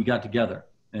 we got together.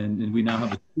 And we now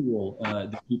have a tool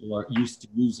that people are used to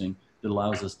using that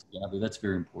allows us to gather. That's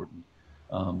very important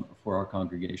for our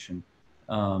congregation.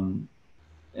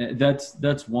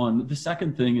 That's one. The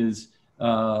second thing is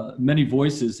many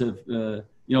voices have, a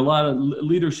lot of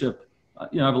leadership. I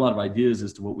have a lot of ideas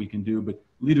as to what we can do, but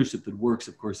leadership that works,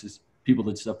 of course, is people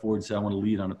that step forward and say, I want to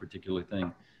lead on a particular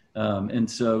thing. And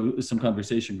so some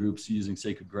conversation groups using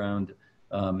Sacred Ground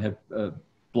have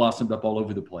blossomed up all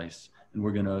over the place. And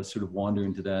we're going to sort of wander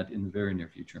into that in the very near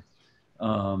future.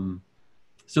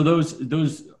 So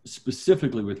those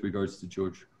specifically with regards to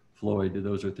George Floyd,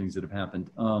 those are things that have happened.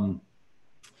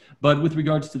 But with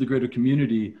regards to the greater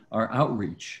community, our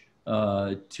outreach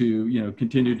to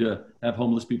continue to have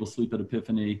homeless people sleep at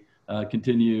Epiphany,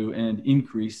 continue and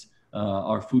increase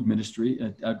our food ministry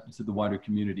to the wider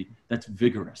community, that's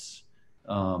vigorous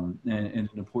and an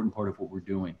important part of what we're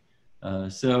doing.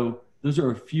 So those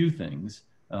are a few things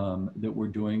that we're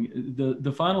doing.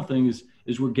 The final thing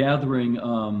is we're gathering,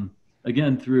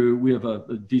 again, we have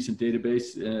a decent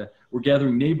database, we're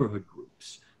gathering neighborhood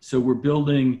groups. So we're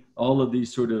building all of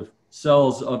these sort of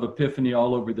cells of Epiphany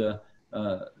all over the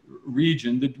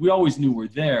region that we always knew were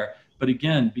there. But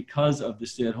again, because of the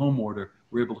stay-at-home order,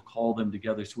 we're able to call them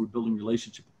together. So we're building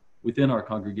relationship within our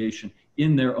congregation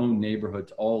in their own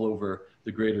neighborhoods all over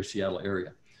the greater Seattle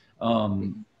area,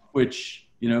 which,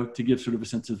 you know, to give sort of a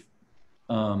sense of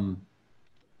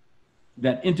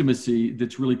that intimacy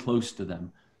that's really close to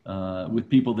them with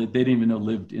people that they didn't even know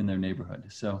lived in their neighborhood.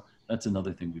 So that's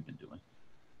another thing we've been doing.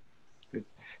 Good.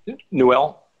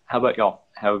 Noelle, how about y'all?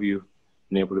 How have you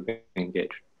been able to be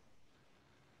engaged?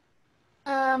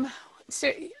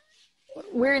 So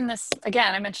we're in this,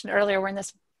 again, I mentioned earlier, we're in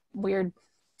this weird,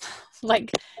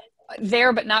 like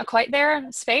there but not quite there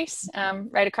space,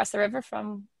 right across the river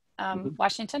from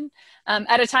Washington,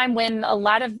 at a time when a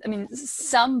lot of, I mean,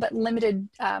 some but limited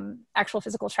actual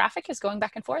physical traffic is going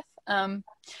back and forth.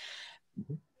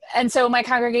 And so my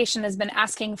congregation has been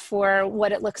asking for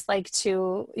what it looks like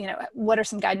to, you know, what are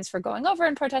some guidance for going over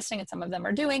and protesting, and some of them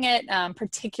are doing it,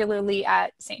 particularly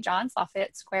at St. John's,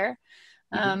 Lafayette Square.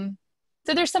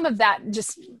 So there's some of that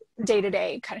just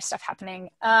day-to-day kind of stuff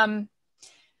happening.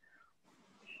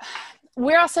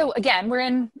 We're also, again, we're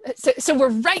in, so we're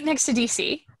right next to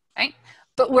DC, right?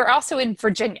 But we're also in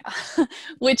Virginia,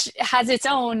 which has its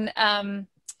own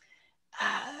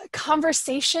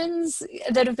conversations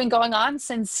that have been going on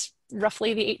since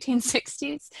roughly the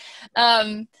 1860s,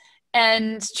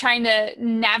 and trying to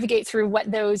navigate through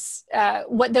what those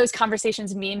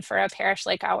conversations mean for a parish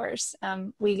like ours.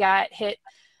 We got hit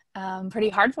pretty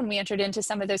hard when we entered into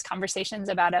some of those conversations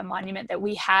about a monument that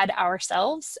we had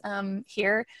ourselves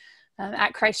here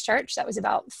at Christ Church. That was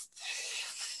about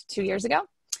 2 years ago.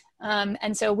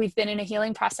 And so we've been in a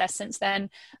healing process since then,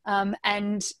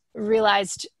 and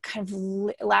realized kind of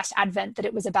last Advent that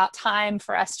it was about time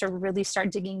for us to really start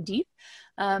digging deep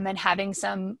and having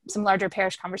some larger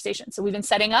parish conversations. So we've been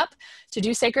setting up to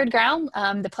do sacred ground.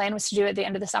 The plan was to do it at the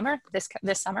end of the summer,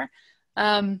 this summer.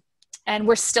 And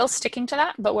we're still sticking to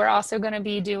that, but we're also going to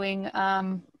be doing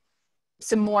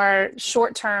some more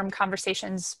short-term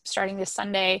conversations starting this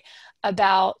Sunday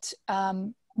about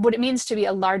what it means to be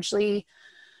a largely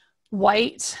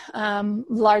white,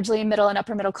 largely middle and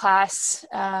upper middle class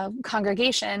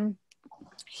congregation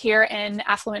here in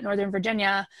affluent Northern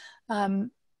Virginia,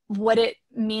 what it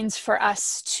means for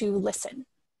us to listen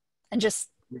and just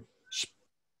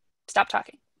stop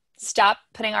talking, stop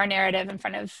putting our narrative in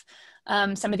front of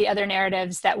some of the other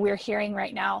narratives that we're hearing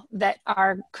right now that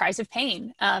are cries of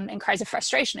pain and cries of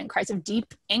frustration and cries of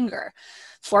deep anger,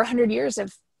 400 years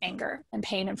of anger and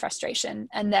pain and frustration,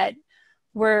 and that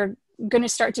we're going to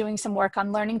start doing some work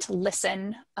on learning to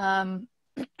listen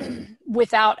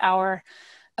without our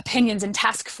opinions and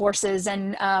task forces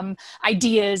and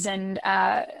ideas and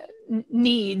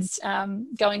needs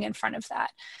going in front of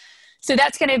that. So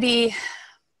that's going to be,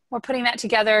 we're putting that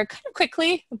together kind of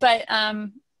quickly, but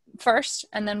first,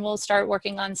 and then we'll start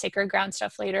working on sacred ground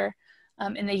stuff later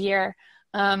in the year.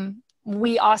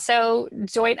 We also,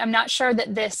 Joy, I'm not sure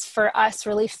that this for us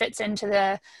really fits into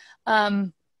the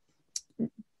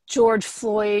George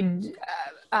Floyd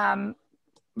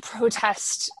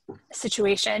protest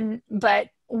situation, but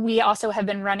we also have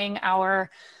been running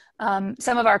our,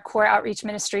 some of our core outreach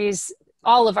ministries,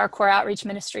 all of our core outreach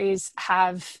ministries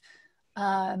have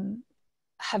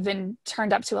been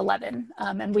turned up to 11.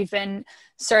 And we've been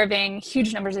serving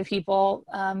huge numbers of people,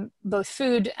 both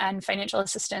food and financial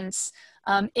assistance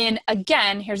in,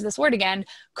 again, here's this word again,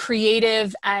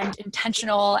 creative and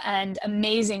intentional and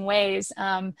amazing ways,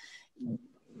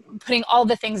 putting all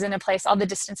the things into place, all the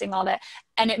distancing, all that.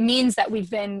 And it means that we've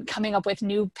been coming up with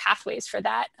new pathways for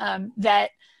that,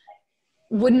 that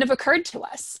wouldn't have occurred to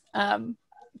us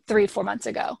 3-4 months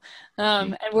ago.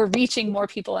 And we're reaching more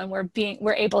people, and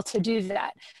we're able to do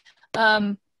that.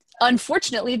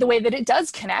 Unfortunately, the way that it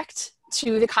does connect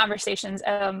to the conversations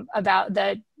about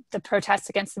the protests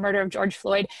against the murder of George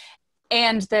Floyd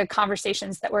and the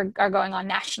conversations that are going on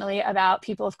nationally about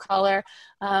people of color,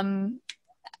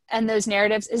 and those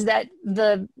narratives, is that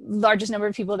the largest number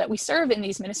of people that we serve in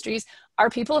these ministries are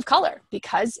people of color,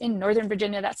 because in Northern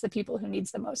Virginia, that's the people who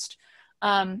needs the most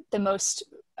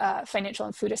financial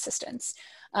and food assistance.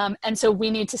 And so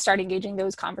we need to start engaging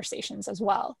those conversations as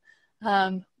well.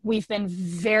 We've been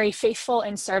very faithful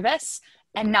in service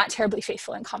and not terribly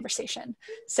faithful in conversation.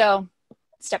 So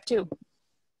step 2.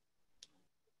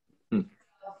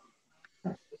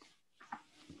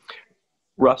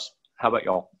 Russ, how about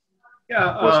y'all?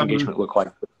 Yeah, what's engagement look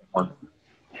like?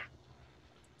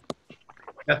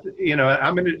 You know,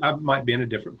 I might be in a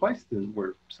different place than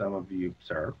where some of you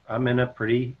serve. I'm in a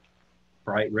pretty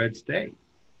bright red state,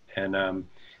 and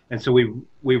so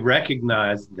we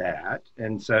recognize that.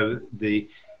 And so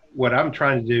what I'm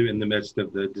trying to do in the midst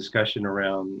of the discussion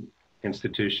around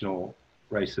institutional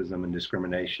racism and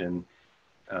discrimination,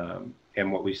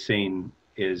 and what we've seen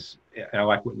is, and I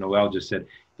like what Noelle just said,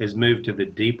 is move to the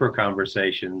deeper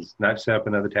conversations, not set up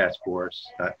another task force,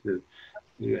 not to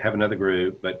have another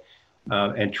group, but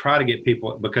and try to get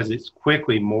people, because it's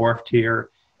quickly morphed here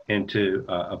into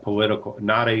a political,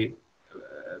 not a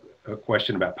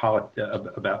question about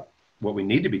about what we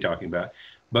need to be talking about,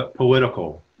 but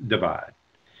political divide.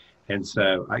 And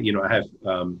so, I have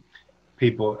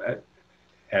people,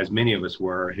 as many of us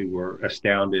were, who were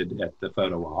astounded at the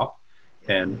photo op,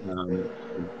 and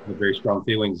have very strong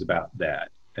feelings about that.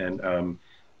 And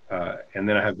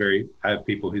then I have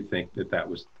people who think that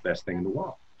was the best thing in the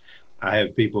world. I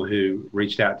have people who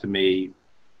reached out to me,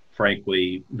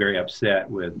 frankly, very upset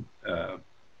with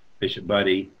Bishop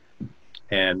Buddy,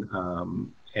 and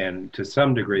to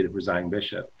some degree the presiding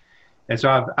bishop. And so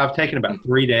I've taken about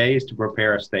 3 days to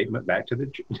prepare a statement back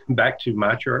to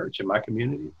my church and my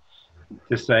community,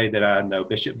 to say that I know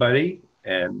Bishop Buddy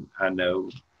and I know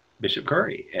Bishop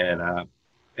Curry, and I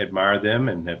admire them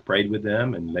and have prayed with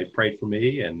them, and they've prayed for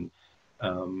me, and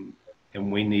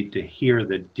we need to hear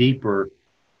the deeper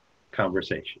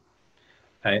conversation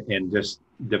and just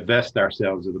divest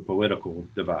ourselves of the political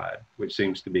divide, which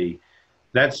seems to be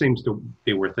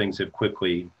where things have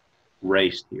quickly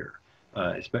raced here.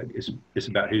 It's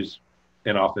about who's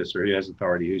in office or who has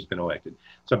authority, who's been elected.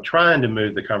 So I'm trying to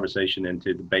move the conversation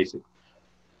into the basic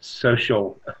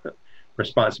social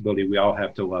responsibility we all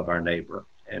have to love our neighbor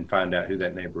and find out who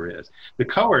that neighbor is. The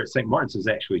color at St. Martin's has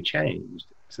actually changed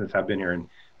since I've been here in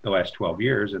the last 12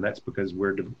 years, and that's because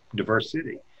we're a diverse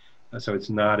city. So it's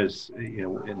not as,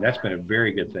 and that's been a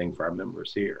very good thing for our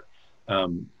members here.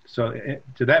 So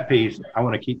to that piece, I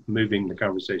want to keep moving the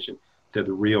conversation to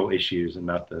the real issues and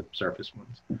not the surface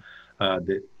ones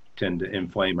that tend to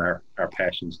inflame our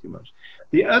passions too much.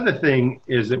 The other thing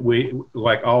is that we,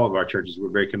 like all of our churches, we're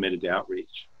very committed to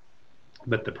outreach.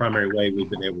 But the primary way we've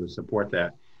been able to support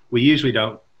that, we usually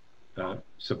don't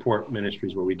support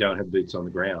ministries where we don't have boots on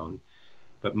the ground,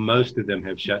 but most of them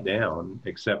have shut down,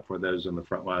 except for those on the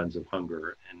front lines of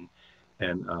hunger and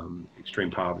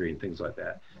extreme poverty and things like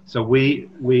that. So we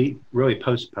really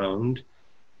postponed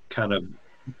kind of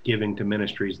giving to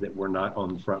ministries that were not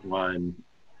on the front line,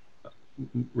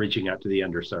 reaching out to the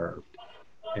underserved.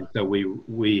 And so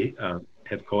we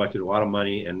have collected a lot of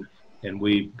money, and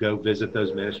we go visit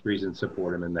those ministries and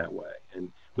support them in that way.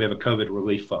 And we have a COVID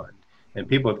relief fund, and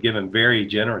people have given very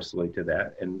generously to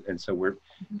that. And so we're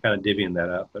kind of divvying that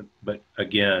up. But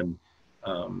again,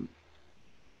 to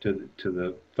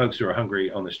the folks who are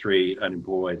hungry on the street,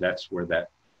 unemployed, that's where that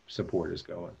support is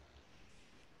going.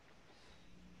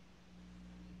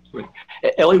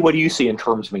 Ellie, what do you see in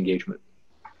terms of engagement?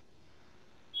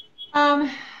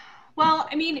 Well,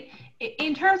 I mean,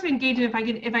 in terms of engagement,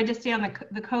 if I just stay on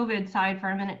the COVID side for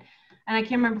a minute, and I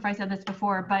can't remember if I said this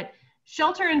before, but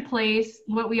shelter in place,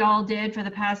 what we all did for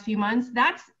the past few months,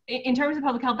 that's, in terms of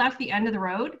public health, that's the end of the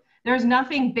road. There's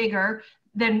nothing bigger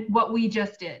than what we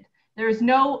just did. There's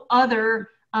no other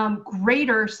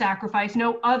greater sacrifice,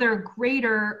 no other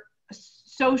greater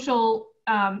social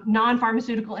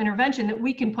non-pharmaceutical intervention that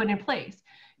we can put in place.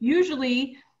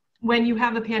 Usually, when you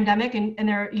have a pandemic, and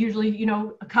there are usually,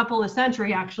 a couple a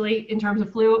century actually, in terms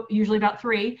of flu, usually about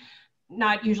 3,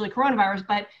 not usually coronavirus,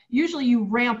 but usually you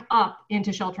ramp up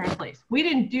into shelter in place. We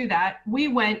didn't do that. We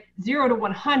went 0 to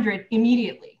 100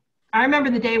 immediately. I remember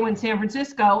the day when San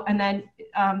Francisco and then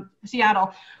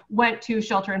Seattle went to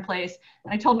shelter in place.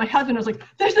 And I told my husband, I was like,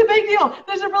 there's a big deal.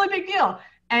 There's a really big deal.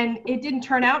 And it didn't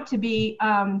turn out to be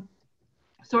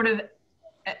sort of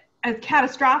as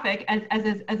catastrophic as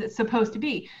it's supposed to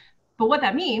be. But what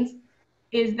that means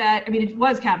is that, I mean, it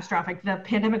was catastrophic. The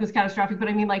pandemic was catastrophic, but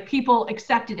I mean, like, people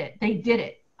accepted it. They did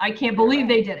it. I can't believe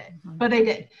they did it, but they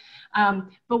did.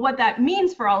 But what that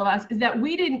means for all of us is that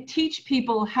we didn't teach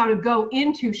people how to go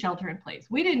into shelter in place.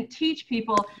 We didn't teach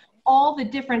people all the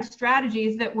different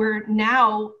strategies that we're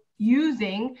now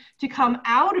using to come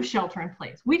out of shelter in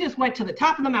place. We just went to the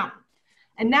top of the mountain,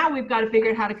 and now we've got to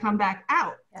figure out how to come back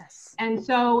out. Yes. And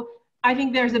so I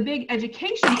think there's a big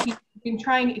education piece in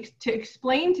trying to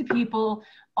explain to people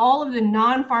all of the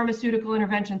non-pharmaceutical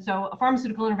interventions. So a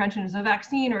pharmaceutical intervention is a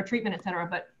vaccine or a treatment, et cetera,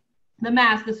 but the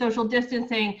mask, the social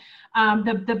distancing,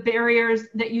 the barriers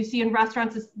that you see in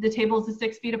restaurants, the tables are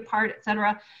 6 feet apart, et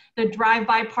cetera, the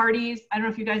drive-by parties. I don't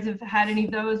know if you guys have had any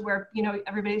of those where,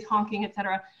 everybody's honking, et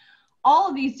cetera. All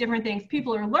of these different things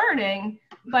people are learning,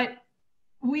 but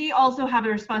we also have a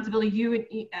responsibility,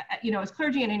 you as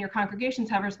clergy and in your congregations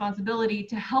have a responsibility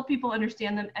to help people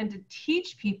understand them and to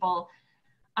teach people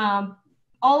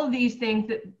all of these things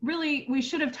that really we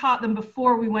should have taught them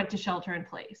before we went to shelter in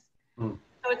place.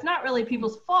 So it's not really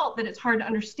people's fault that it's hard to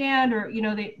understand, or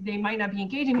they might not be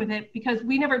engaging with it because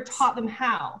we never taught them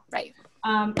how. Right.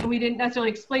 And we didn't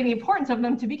necessarily explain the importance of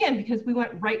them to begin because we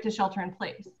went right to shelter in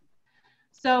place.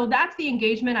 So that's the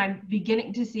engagement I'm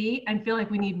beginning to see and feel like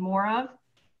we need more of,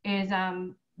 is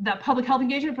that public health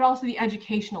engagement, but also the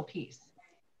educational piece.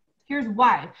 Here's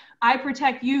why. I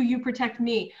protect you, you protect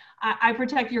me. I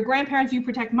protect your grandparents, you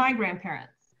protect my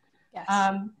grandparents. Yes.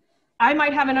 I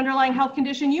might have an underlying health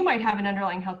condition, you might have an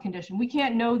underlying health condition. We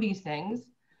can't know these things.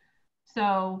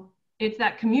 So it's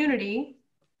that community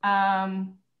that's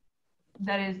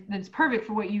perfect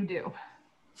for what you do.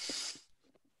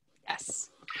 Yes.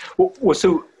 Well,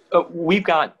 so we've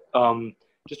got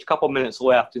just a couple minutes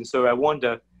left, and so I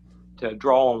wanted to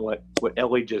draw on what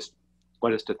Ellie just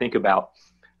wanted us to think about.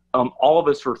 All of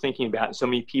us are thinking about, and so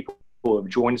many people who have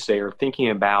joined today are thinking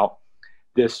about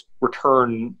this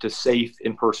return to safe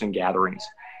in-person gatherings.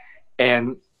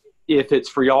 And if it's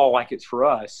for y'all like it's for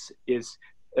us, is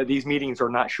these meetings are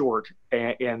not short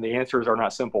and the answers are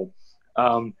not simple.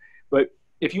 But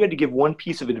if you had to give one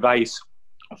piece of advice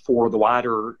for the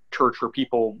wider church or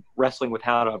people wrestling with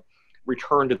how to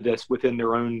return to this within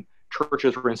their own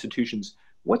churches or institutions,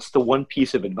 what's the one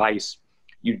piece of advice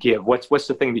you'd give? What's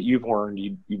the thing that you've learned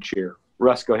you'd share?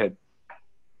 Russ, go ahead.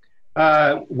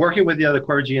 Working with the other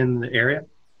clergy in the area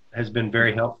has been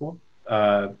very helpful.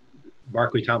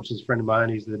 Barclay Thompson's a friend of mine.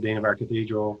 He's the dean of our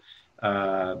cathedral.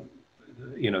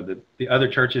 You know, the other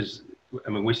churches, I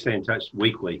mean, we stay in touch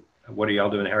weekly. What are y'all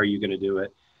doing? How are you going to do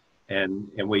it? And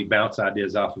we bounce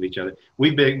ideas off of each other.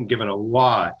 We've been given a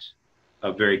lot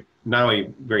of not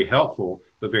only very helpful,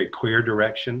 but very clear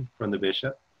direction from the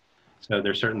bishop. So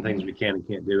there's certain things we can and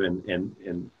can't do,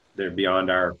 and they're beyond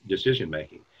our decision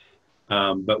making.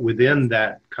 But within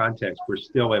that context, we're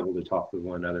still able to talk with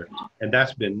one another. And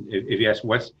that's been, if you ask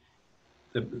what's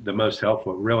the most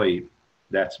helpful, really,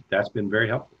 that's been very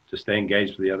helpful to stay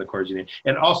engaged with the other clergy.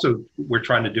 And also, we're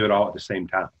trying to do it all at the same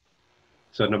time.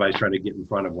 So nobody's trying to get in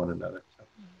front of one another.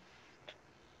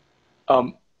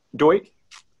 Dwight,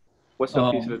 what's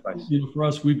the piece of advice? You know, for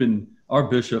us, our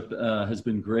bishop has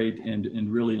been great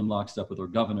and really in lockstep with our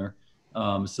governor.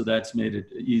 So that's made it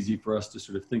easy for us to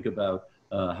sort of think about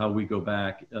how we go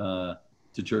back to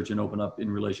church and open up in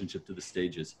relationship to the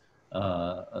stages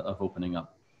of opening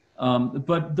up.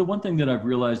 But the one thing that I've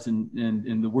realized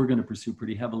and that we're going to pursue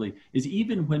pretty heavily is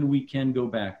even when we can go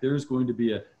back, there's going to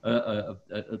be a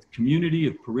community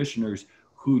of parishioners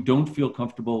who don't feel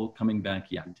comfortable coming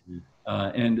back yet.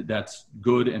 And that's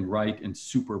good and right and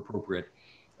super appropriate.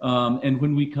 And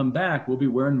when we come back, we'll be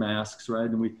wearing masks, right?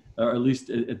 And or at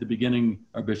least at the beginning,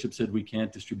 our bishop said we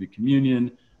can't distribute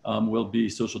communion. We'll be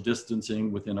social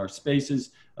distancing within our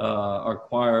spaces. Our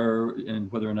choir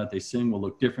and whether or not they sing will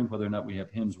look different. Whether or not we have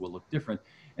hymns will look different.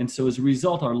 And so as a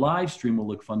result, our live stream will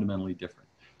look fundamentally different.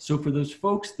 So for those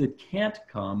folks that can't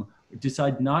come,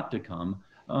 decide not to come,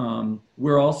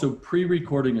 we're also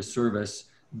pre-recording a service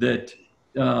that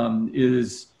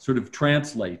is sort of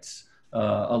translates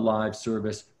a live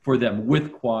service for them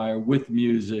with choir, with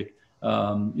music,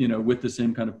 you know, with the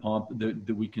same kind of pomp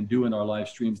that we can do in our live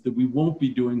streams that we won't be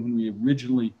doing when we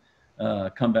originally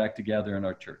come back together in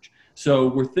our church. So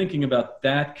we're thinking about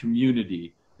that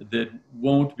community that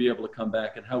won't be able to come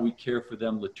back and how we care for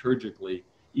them liturgically,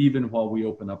 even while we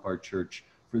open up our church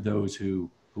for those who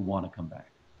want to come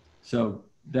back. So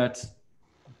that's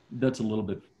a little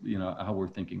bit, you know, how we're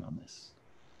thinking on this.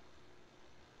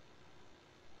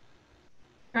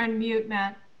 Try and mute,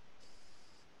 Matt.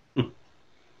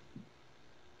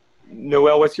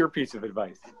 Noelle, what's your piece of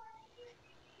advice?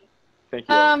 Thank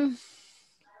you.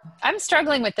 I'm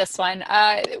struggling with this one.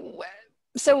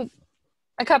 So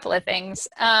a couple of things.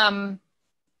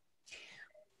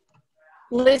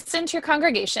 Listen to your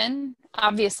congregation,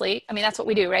 obviously. I mean, that's what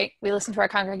we do, right? We listen to our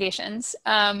congregations.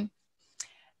 And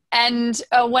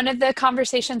one of the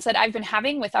conversations that I've been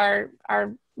having with our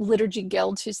liturgy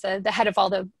guild, who's the head of all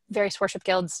the various worship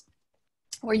guilds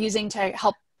we're using to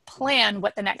help plan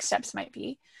what the next steps might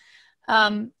be,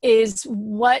 is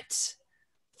what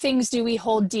things do we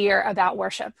hold dear about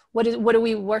worship? What do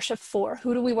we worship for?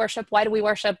 Who do we worship? Why do we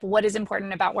worship? What is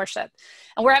important about worship?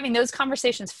 And we're having those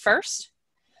conversations first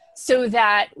so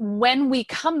that when we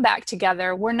come back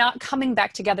together, we're not coming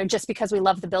back together just because we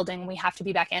love the building and we have to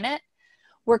be back in it.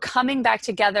 We're coming back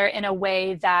together in a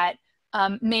way that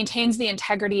maintains the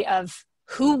integrity of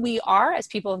who we are as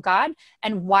people of God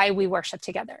and why we worship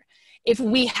together. If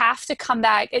we have to come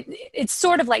back, it's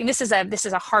sort of like, this is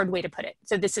a hard way to put it.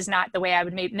 So this is not the way I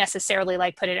would necessarily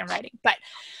like put it in writing. But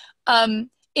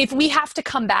if we have to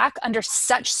come back under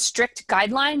such strict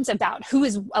guidelines about who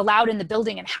is allowed in the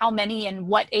building and how many and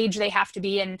what age they have to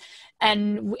be and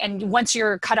once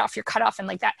you're cut off and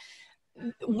like that,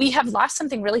 we have lost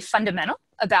something really fundamental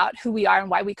about who we are and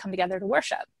why we come together to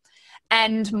worship.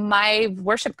 And my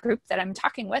worship group that I'm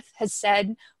talking with has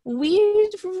said,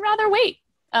 we'd rather wait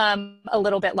a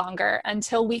little bit longer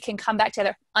until we can come back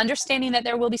together, understanding that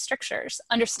there will be strictures,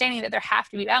 understanding that there have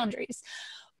to be boundaries,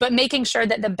 but making sure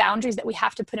that the boundaries that we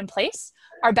have to put in place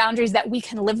are boundaries that we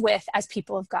can live with as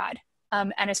people of God.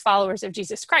 And as followers of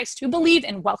Jesus Christ who believe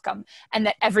in welcome, and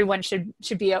that everyone should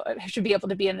be able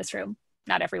to be in this room.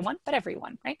 Not everyone, but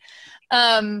everyone, right?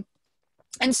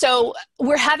 And so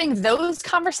we're having those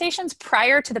conversations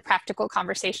prior to the practical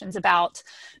conversations about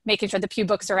making sure the pew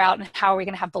books are out and how are we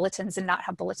going to have bulletins and not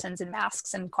have bulletins and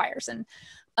masks and choirs, and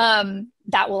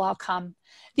that will all come.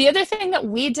 The other thing that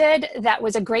we did that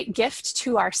was a great gift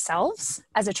to ourselves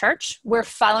as a church, we're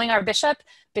following our bishop.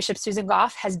 Bishop Susan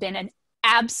Goff has been an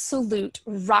absolute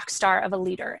rock star of a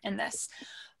leader in this.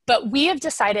 But we have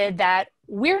decided that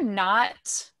we're not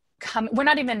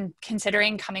even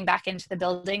considering coming back into the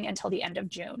building until the end of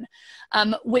June,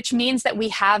 which means that we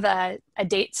have a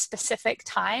date-specific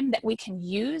time that we can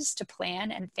use to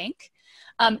plan and think.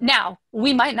 Now,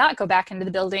 we might not go back into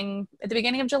the building at the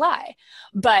beginning of July,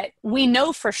 but we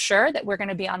know for sure that we're going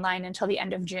to be online until the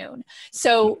end of June.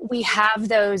 So we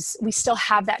still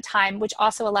have that time, which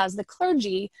also allows the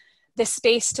clergy the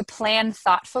space to plan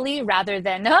thoughtfully rather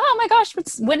than, oh my gosh,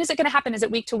 when is it going to happen? Is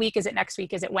it week to week? Is it next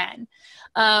week? Is it when?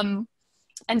 And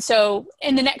so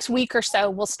in the next week or so,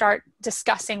 we'll start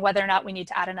discussing whether or not we need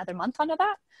to add another month onto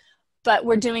that. But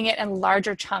we're doing it in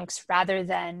larger chunks rather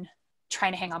than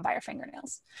trying to hang on by our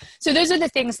fingernails. So those are the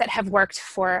things that have worked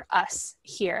for us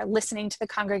here, listening to the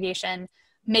congregation,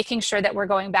 making sure that we're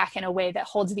going back in a way that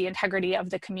holds the integrity of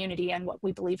the community and what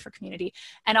we believe for community,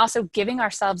 and also giving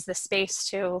ourselves the space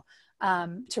to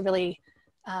really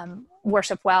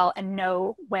worship well and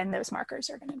know when those markers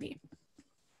are going to be.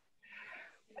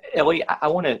 Ellie, I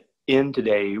want to end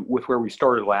today with where we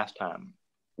started last time,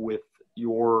 with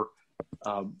your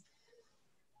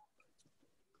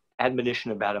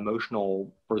admonition about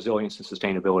emotional resilience and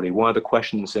sustainability. One of the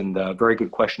questions, and the very good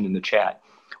question in the chat,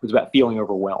 was about feeling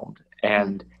overwhelmed.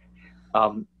 And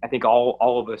I think all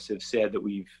of us have said that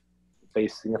we've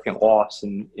faced significant loss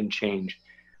and change.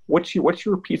 What's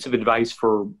your piece of advice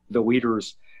for the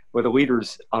leaders, or the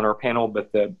leaders on our panel,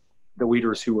 but the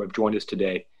leaders who have joined us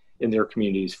today in their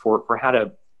communities for how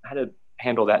to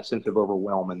handle that sense of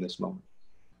overwhelm in this moment?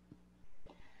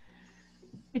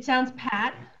 It sounds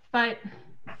pat, but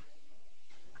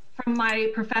from my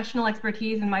professional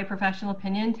expertise and my professional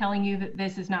opinion, telling you that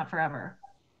this is not forever.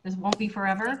 This won't be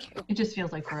forever. It just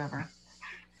feels like forever.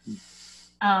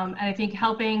 And I think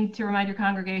helping to remind your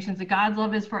congregations that God's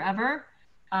love is forever.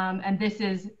 And this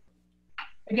is,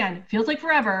 again, feels like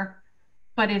forever,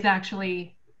 but is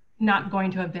actually not going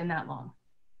to have been that long.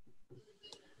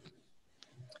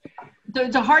 So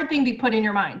it's a hard thing to put in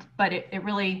your mind, but it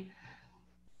really,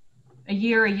 a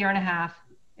year and a half,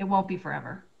 it won't be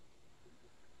forever.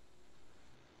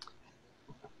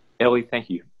 Ellie, thank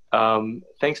you.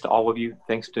 Thanks to all of you.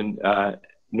 Thanks to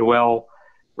Noel,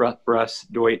 Russ,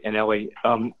 Doit, and Ellie.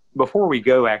 Before we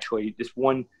go, actually,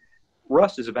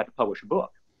 Russ is about to publish a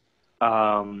book.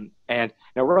 And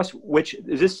now, Russ, which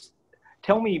is this?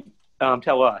 Tell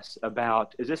us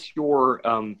about. Is this your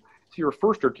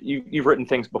first, or you've written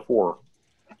things before?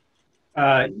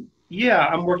 Yeah,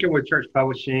 I'm working with Church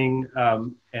Publishing,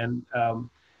 and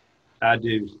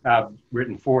I've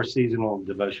written 4 seasonal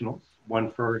devotionals.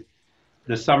 One for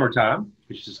the summertime,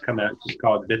 which just come out, just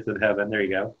called Bits of Heaven. There you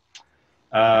go.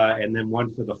 And then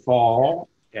one for the fall,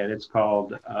 and it's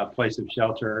called Place of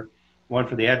Shelter. One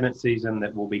for the Advent season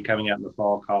that will be coming out in the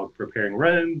fall called Preparing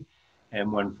Room,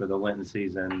 and one for the Lenten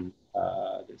season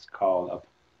that's called A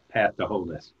Path to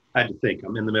Wholeness. I had to think.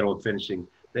 I'm in the middle of finishing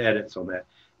the edits on that.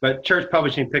 But Church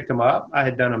Publishing picked them up. I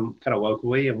had done them kind of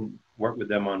locally and worked with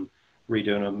them on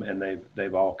redoing them, and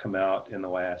they've all come out in the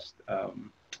last.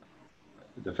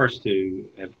 The first 2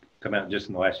 have come out just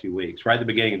in the last few weeks, right at the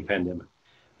beginning of the pandemic.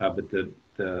 But the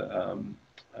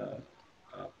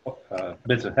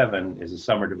Bits of Heaven is a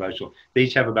summer devotional. They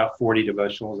each have about 40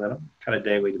 devotionals in them, kind of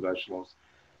daily devotionals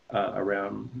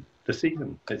around the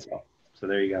season itself. So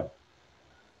there you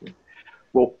go.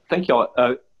 Well, thank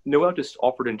y'all. Noel just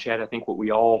offered in chat, I think, what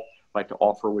we all like to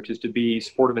offer, which is to be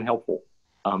supportive and helpful,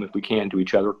 if we can, to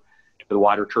each other, to the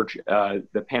wider church.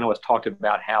 The panelists talked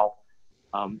about how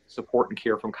support and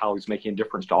care from colleagues making a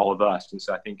difference to all of us. And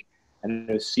so I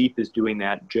know CEEP is doing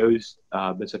that. Joe's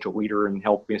been such a leader in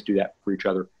helping us do that for each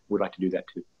other. We'd like to do that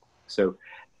too. So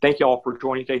thank you all for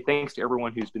joining today. Thanks to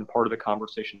everyone who's been part of the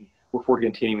conversation. Look forward to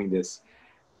continuing this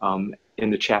in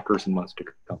the chapters and months to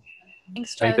come.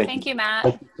 Thanks, Joe. Thank you, Matt.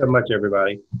 Thank you so much,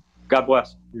 everybody. God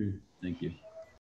bless. Thank you.